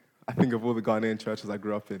think of all the Ghanaian churches I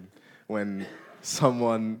grew up in, when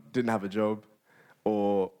someone didn't have a job,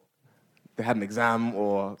 or they had an exam,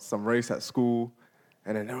 or some race at school,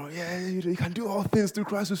 and then they're, oh, yeah, you can do all things through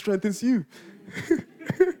Christ who strengthens you.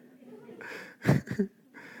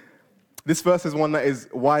 This verse is one that is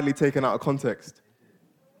widely taken out of context.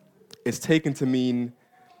 It's taken to mean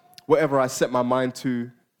whatever I set my mind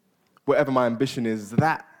to, whatever my ambition is,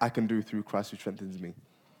 that I can do through Christ who strengthens me.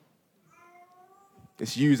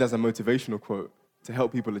 It's used as a motivational quote to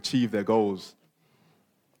help people achieve their goals.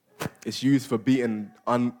 It's used for beating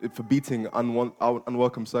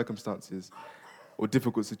unwelcome circumstances or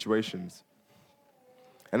difficult situations.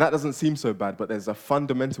 And that doesn't seem so bad, but there's a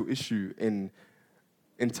fundamental issue in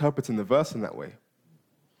interpreting the verse in that way.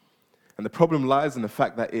 And the problem lies in the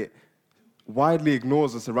fact that it widely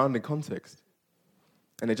ignores the surrounding context,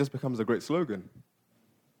 and it just becomes a great slogan.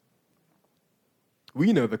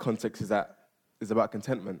 We know the context is about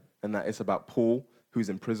contentment, and that it's about Paul, who's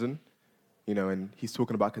in prison, and he's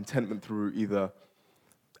talking about contentment through either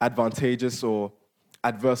advantageous or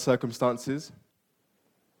adverse circumstances.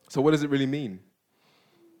 So what does it really mean?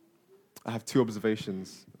 I have two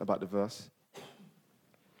observations about the verse.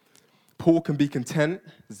 Paul can be content,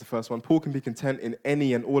 this is the first one. Paul can be content in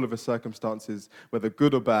any and all of his circumstances, whether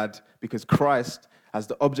good or bad, because Christ, as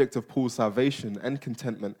the object of Paul's salvation and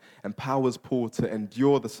contentment, empowers Paul to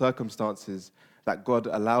endure the circumstances that God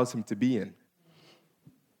allows him to be in.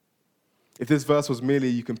 If this verse was merely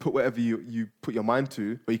you can put whatever you put your mind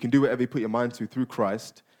to, or you can do whatever you put your mind to through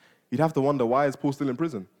Christ, you'd have to wonder, why is Paul still in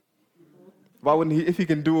prison? Why wouldn't he, if he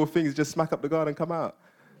can do all things, just smack up the guard and come out?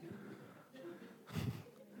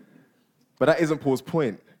 But that isn't Paul's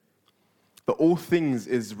point. But all things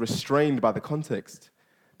is restrained by the context,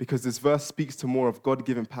 because this verse speaks to more of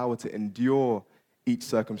God-given power to endure each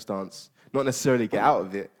circumstance, not necessarily get out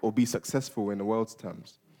of it or be successful in the world's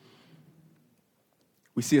terms.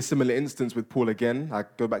 We see a similar instance with Paul again. I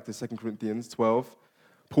go back to 2 Corinthians 12.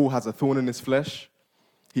 Paul has a thorn in his flesh.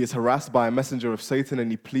 He is harassed by a messenger of Satan,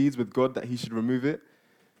 and he pleads with God that he should remove it.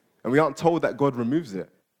 And we aren't told that God removes it.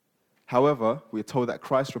 However, we are told that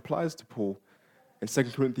Christ replies to Paul in 2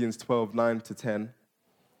 Corinthians 12, 9-10.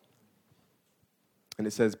 And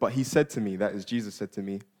it says, but he said to me, that is Jesus said to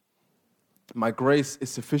me, my grace is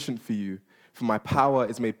sufficient for you, for my power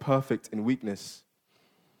is made perfect in weakness.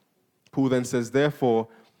 Paul then says, therefore,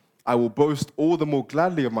 I will boast all the more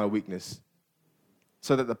gladly of my weakness,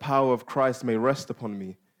 so that the power of Christ may rest upon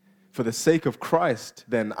me. For the sake of Christ,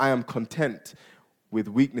 then, I am content with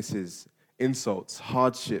weaknesses, insults,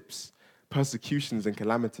 hardships, persecutions, and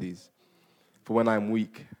calamities. For when I am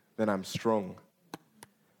weak, then I'm strong.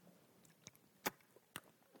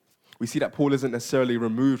 We see that Paul isn't necessarily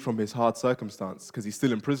removed from his hard circumstance because he's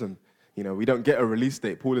still in prison. We don't get a release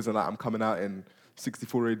date. Paul isn't like, I'm coming out in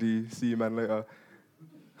 64 AD, see you man later.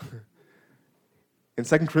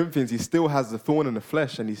 In 2 Corinthians, he still has the thorn in the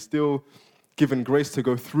flesh, and he's still given grace to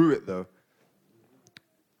go through it, though.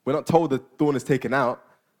 We're not told the thorn is taken out,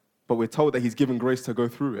 but we're told that he's given grace to go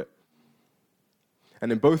through it.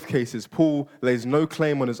 And in both cases, Paul lays no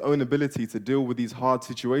claim on his own ability to deal with these hard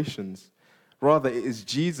situations. Rather, it is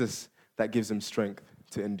Jesus that gives him strength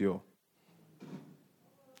to endure.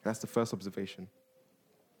 That's the first observation.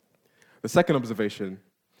 The second observation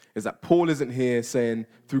is that Paul isn't here saying,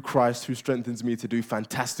 through Christ who strengthens me to do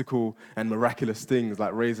fantastical and miraculous things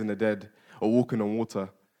like raising the dead or walking on water.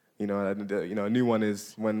 A new one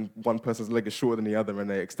is when one person's leg is shorter than the other and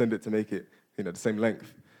they extend it to make it, the same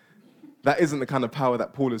length. That isn't the kind of power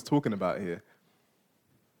that Paul is talking about here.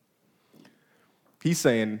 He's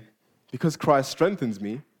saying, because Christ strengthens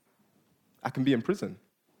me, I can be in prison.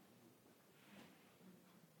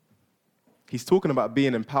 He's talking about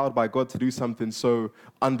being empowered by God to do something so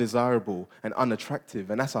undesirable and unattractive,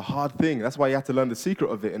 and that's a hard thing. That's why you have to learn the secret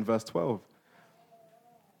of it in verse 12.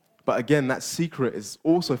 But again, that secret is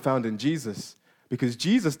also found in Jesus, because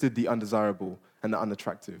Jesus did the undesirable and the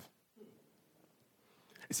unattractive.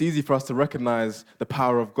 It's easy for us to recognize the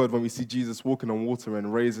power of God when we see Jesus walking on water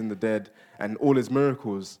and raising the dead and all his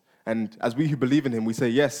miracles. And as we who believe in him, we say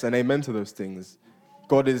yes and amen to those things.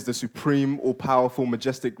 God is the supreme, all-powerful,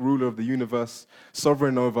 majestic ruler of the universe,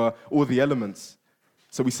 sovereign over all the elements.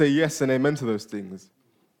 So we say yes and amen to those things.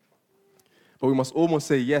 But we must almost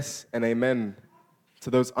say yes and amen to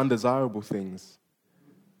those undesirable things.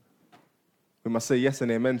 We must say yes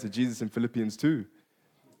and amen to Jesus in Philippians 2.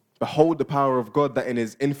 Behold the power of God, that in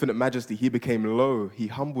his infinite majesty he became low, he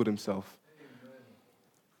humbled himself. Amen.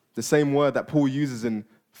 The same word that Paul uses in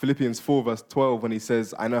Philippians 4 verse 12 when he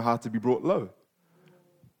says, I know how to be brought low.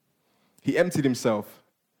 He emptied himself,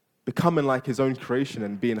 becoming like his own creation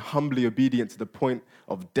and being humbly obedient to the point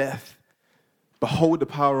of death. Behold the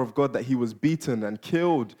power of God, that he was beaten and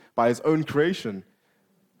killed by his own creation,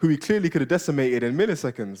 who he clearly could have decimated in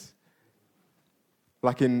milliseconds.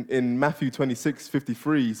 Like in Matthew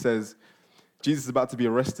 26:53, he says, Jesus is about to be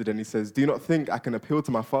arrested, and he says, do not think I can appeal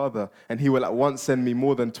to my Father, and he will at once send me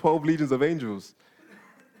more than 12 legions of angels.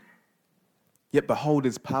 Yet behold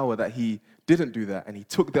his power, that he didn't do that, and he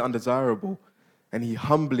took the undesirable, and he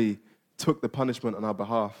humbly took the punishment on our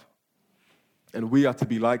behalf. And we are to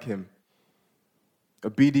be like him,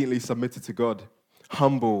 obediently submitted to God,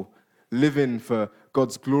 humble, living for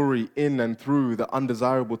God's glory in and through the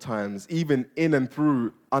undesirable times, even in and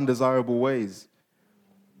through undesirable ways.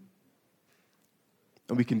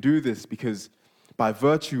 And we can do this because by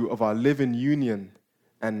virtue of our living union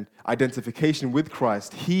and identification with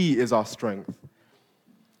Christ, he is our strength.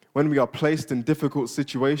 When we are placed in difficult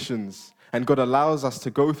situations and God allows us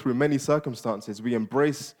to go through many circumstances,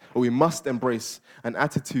 we must embrace an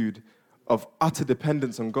attitude of utter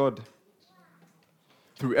dependence on God.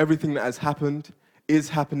 Through everything that has happened, is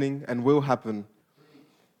happening, and will happen,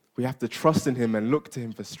 we have to trust in him and look to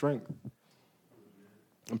him for strength.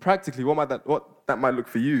 And practically, what that might look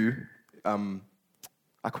for you,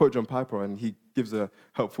 I quote John Piper, and he gives a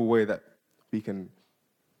helpful way that we can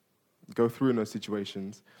go through in those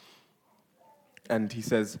situations. And he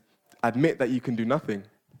says, admit that you can do nothing.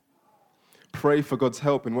 Pray for God's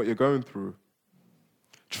help in what you're going through.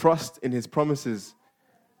 Trust in his promises,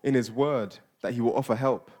 in his word, that he will offer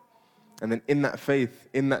help. And then in that faith,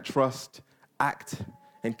 in that trust, act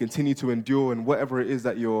and continue to endure in whatever it is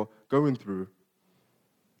that you're going through.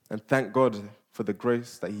 And thank God for the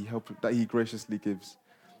grace that he graciously gives.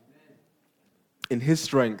 In his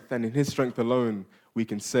strength and in his strength alone, we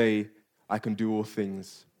can say, I can do all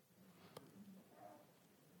things.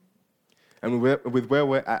 And with where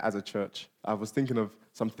we're at as a church, I was thinking of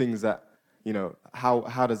some things that,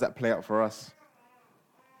 how does that play out for us?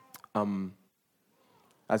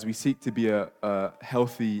 As we seek to be a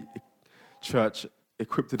healthy church,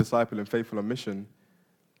 equipped to disciple and faithful on mission,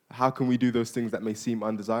 how can we do those things that may seem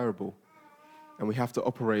undesirable? And we have to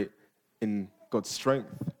operate in God's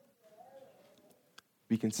strength.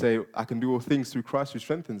 We can say, I can do all things through Christ who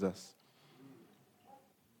strengthens us.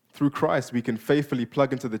 Through Christ, we can faithfully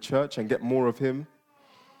plug into the church and get more of him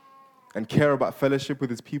and care about fellowship with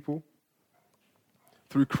his people.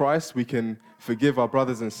 Through Christ, we can forgive our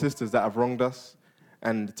brothers and sisters that have wronged us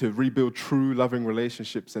and to rebuild true, loving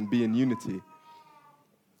relationships and be in unity.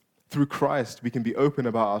 Through Christ, we can be open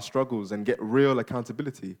about our struggles and get real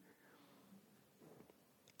accountability.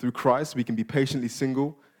 Through Christ, we can be patiently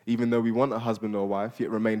single, even though we want a husband or a wife, yet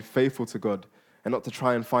remain faithful to God and not to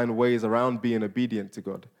try and find ways around being obedient to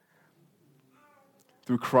God.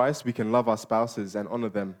 Through Christ, we can love our spouses and honor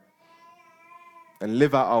them and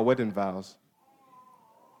live out our wedding vows.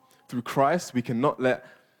 Through Christ, we cannot let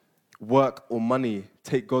work or money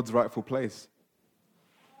take God's rightful place.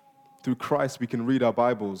 Through Christ, we can read our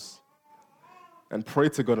Bibles and pray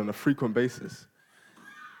to God on a frequent basis.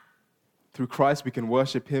 Through Christ, we can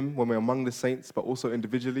worship Him when we're among the saints, but also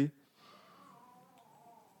individually.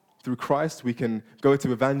 Through Christ, we can go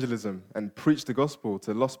to evangelism and preach the gospel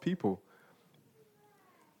to lost people.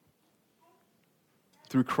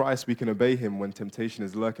 Through Christ, we can obey Him when temptation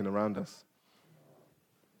is lurking around us.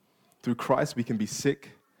 Through Christ, we can be sick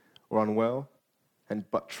or unwell,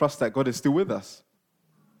 but trust that God is still with us.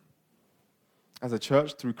 As a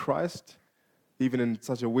church, through Christ, even in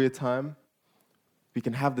such a weird time, we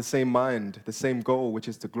can have the same mind, the same goal, which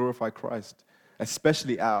is to glorify Christ,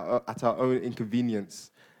 especially at our own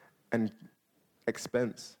inconvenience and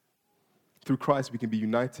expense. Through Christ, we can be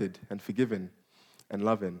united and forgiven and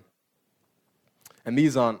loving. And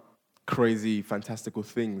these aren't crazy, fantastical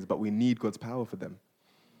things, but we need God's power for them.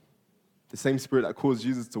 The same Spirit that caused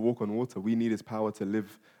Jesus to walk on water, we need His power to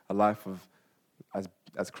live a life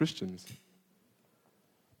as Christians.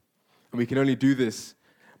 And we can only do this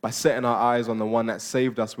by setting our eyes on the one that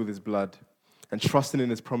saved us with His blood and trusting in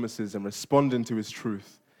His promises and responding to His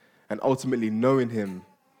truth and ultimately knowing Him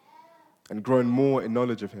and growing more in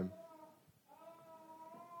knowledge of Him.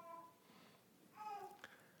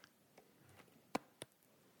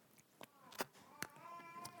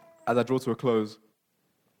 As I draw to a close,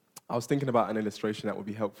 I was thinking about an illustration that would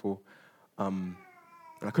be helpful. And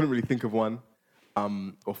I couldn't really think of one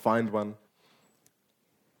or find one.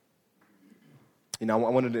 You know, I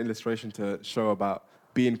wanted an illustration to show about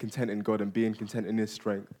being content in God and being content in His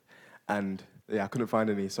strength. And yeah, I couldn't find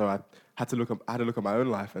any, so I had to look at my own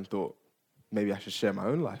life and thought, maybe I should share my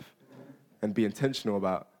own life and be intentional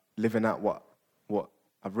about living out what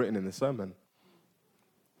I've written in the sermon.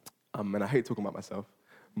 And I hate talking about myself,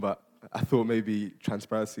 but I thought maybe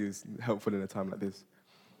transparency is helpful in a time like this.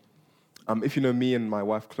 If you know me and my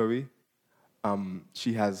wife, Chloe,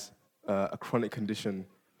 she has a chronic condition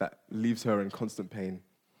that leaves her in constant pain.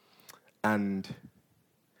 And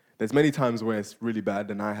there's many times where it's really bad,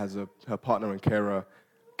 and I, as her partner and carer,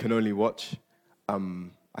 can only watch.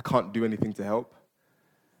 I can't do anything to help.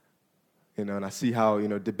 You know, and I see how,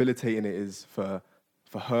 debilitating it is for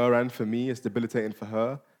her and for me. It's debilitating for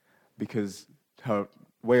her because her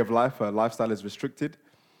way of life, her lifestyle is restricted.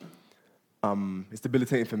 It's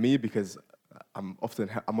debilitating for me because I'm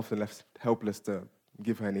often left helpless to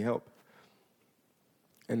give her any help.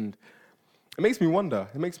 And it makes me wonder,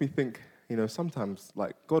 it makes me think, sometimes,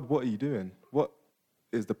 like, God, what are you doing? What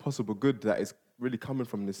is the possible good that is really coming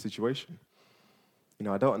from this situation?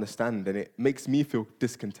 I don't understand, and it makes me feel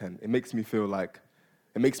discontent. It makes me feel like,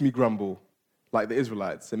 it makes me grumble, like the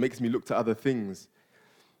Israelites. It makes me look to other things,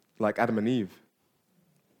 like Adam and Eve.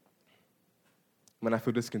 When I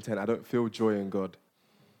feel discontent, I don't feel joy in God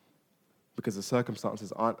because the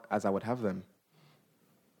circumstances aren't as I would have them.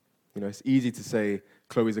 It's easy to say,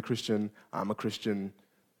 Chloe's a Christian, I'm a Christian.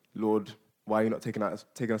 Lord, why are you not taking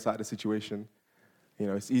us out of the situation?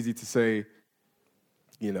 It's easy to say,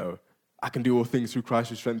 I can do all things through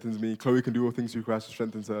Christ who strengthens me. Chloe can do all things through Christ who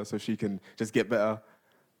strengthens her, so she can just get better.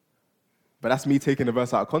 But that's me taking the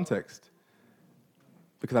verse out of context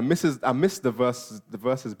because I miss the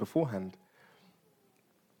verses beforehand.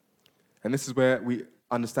 And this is where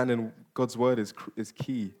understanding God's word is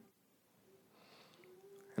key.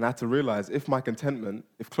 And I had to realize, if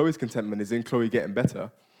Chloe's contentment is in Chloe getting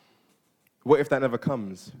better, what if that never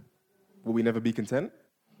comes? Will we never be content?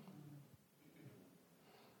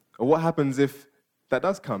 Or what happens if that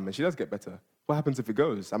does come and she does get better? What happens if it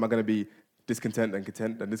goes? Am I going to be discontent and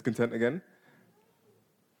content and discontent again?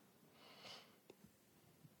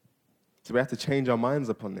 So we have to change our minds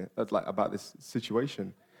about this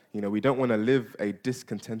situation. We don't want to live a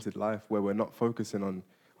discontented life where we're not focusing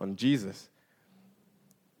on Jesus.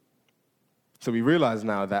 So we realize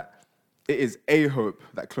now that it is a hope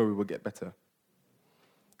that Chloe will get better.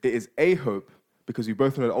 It is a hope because we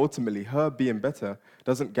both know that ultimately her being better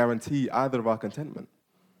doesn't guarantee either of our contentment.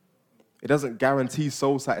 It doesn't guarantee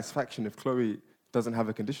soul satisfaction if Chloe doesn't have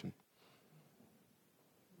a condition.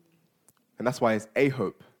 And that's why it's a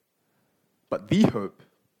hope. But the hope,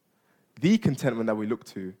 the contentment that we look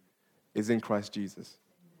to is in Christ Jesus.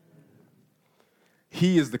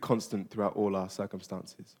 He is the constant throughout all our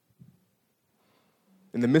circumstances.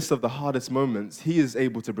 In the midst of the hardest moments, He is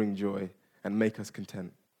able to bring joy and make us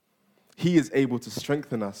content. He is able to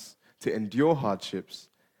strengthen us to endure hardships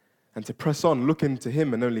and to press on, looking to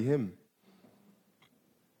Him and only Him.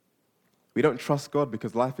 We don't trust God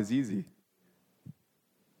because life is easy.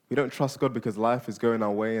 We don't trust God because life is going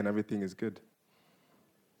our way and everything is good.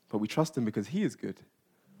 But we trust Him because He is good.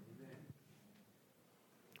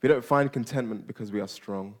 We don't find contentment because we are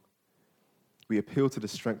strong. We appeal to the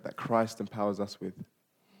strength that Christ empowers us with.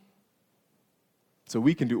 So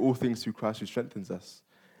we can do all things through Christ who strengthens us.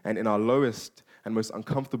 And in our lowest and most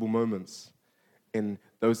uncomfortable moments, in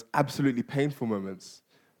those absolutely painful moments,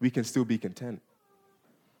 we can still be content.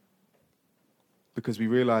 Because we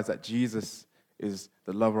realize that Jesus is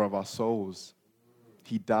the lover of our souls.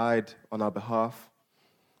 He died on our behalf.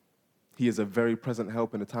 He is a very present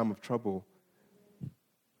help in a time of trouble.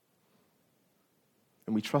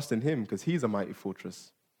 And we trust in him because he's a mighty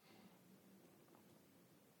fortress.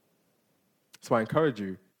 So I encourage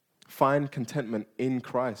you, find contentment in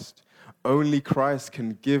Christ. Only Christ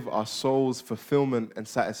can give our souls fulfillment and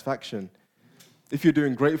satisfaction. If you're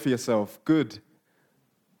doing great for yourself, good.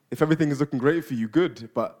 If everything is looking great for you, good.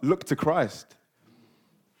 But look to Christ.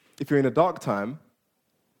 If you're in a dark time,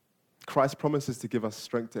 Christ promises to give us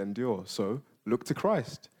strength to endure. So look to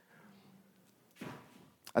Christ.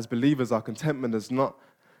 As believers, our contentment does not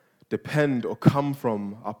depend or come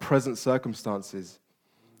from our present circumstances.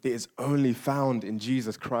 It is only found in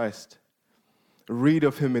Jesus Christ. Read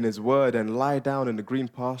of him in his word and lie down in the green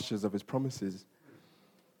pastures of his promises.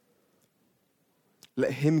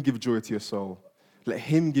 Let him give joy to your soul. Let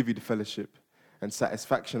him give you the fellowship and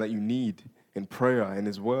satisfaction that you need in prayer and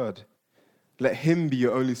his word. Let him be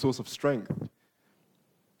your only source of strength.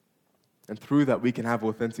 And through that, we can have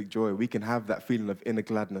authentic joy. We can have that feeling of inner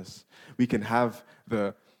gladness. We can have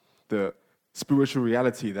the spiritual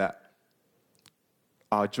reality that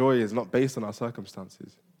our joy is not based on our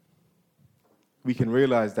circumstances. We can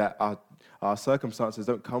realize that our circumstances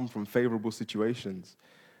don't come from favorable situations,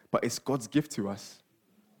 but it's God's gift to us.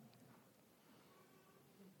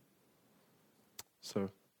 So,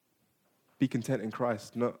 be content in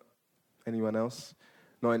Christ, not anyone else,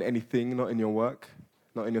 not in anything, not in your work,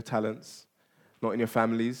 not in your talents, not in your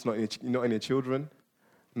families, not in your children,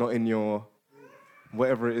 not in your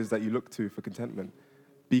whatever it is that you look to for contentment.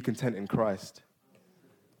 Be content in Christ.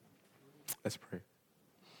 Let's pray.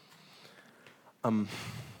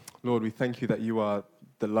 Lord, we thank you that you are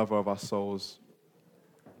the lover of our souls.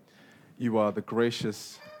 You are the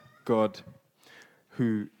gracious God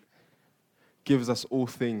who gives us all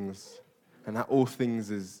things, and that all things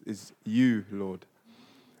is you, Lord.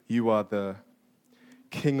 You are the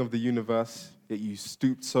King of the universe, yet you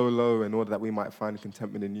stooped so low in order that we might find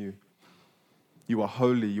contentment in you. You are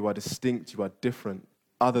holy, you are distinct, you are different,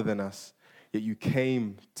 other than us, yet you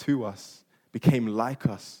came to us, became like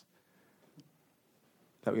us,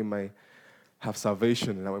 that we may have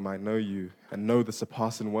salvation and that we might know you and know the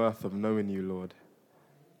surpassing worth of knowing you, Lord.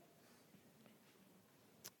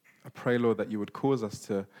 I pray, Lord, that you would cause us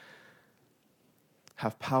to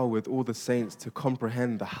have power with all the saints to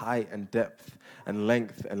comprehend the height and depth and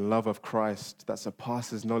length and love of Christ that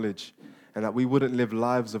surpasses knowledge, and that we wouldn't live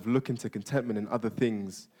lives of looking to contentment in other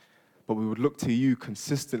things, but we would look to you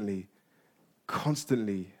consistently,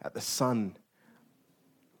 constantly at the sun.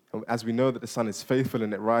 And as we know that the sun is faithful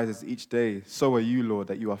and it rises each day, so are you, Lord,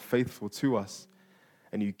 that you are faithful to us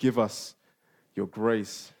and you give us your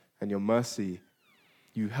grace and your mercy.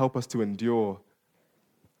 You help us to endure.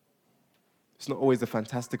 It's not always the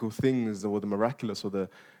fantastical things or the miraculous or the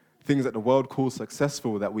things that the world calls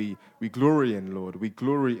successful that we glory in, Lord. We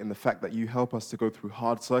glory in the fact that you help us to go through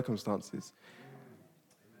hard circumstances.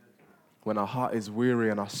 When our heart is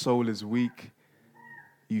weary and our soul is weak,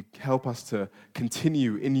 you help us to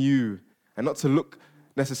continue in you and not to look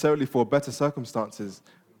necessarily for better circumstances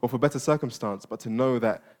or for better circumstance, but to know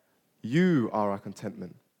that you are our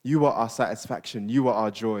contentment. You are our satisfaction. You are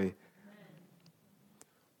our joy.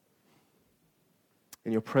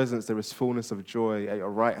 In your presence, there is fullness of joy. At your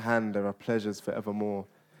right hand, there are pleasures forevermore.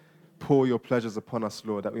 Pour your pleasures upon us,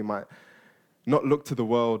 Lord, that we might not look to the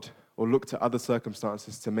world or look to other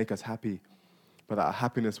circumstances to make us happy, but that our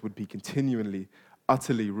happiness would be continually,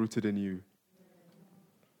 utterly rooted in you.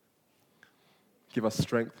 Give us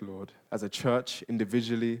strength, Lord, as a church,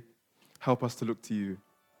 individually. Help us to look to you.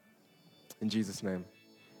 In Jesus' name,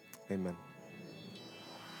 amen.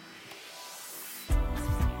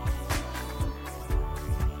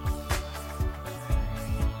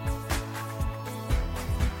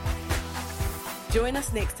 Join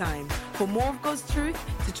us next time for more of God's truth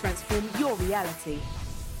to transform your reality.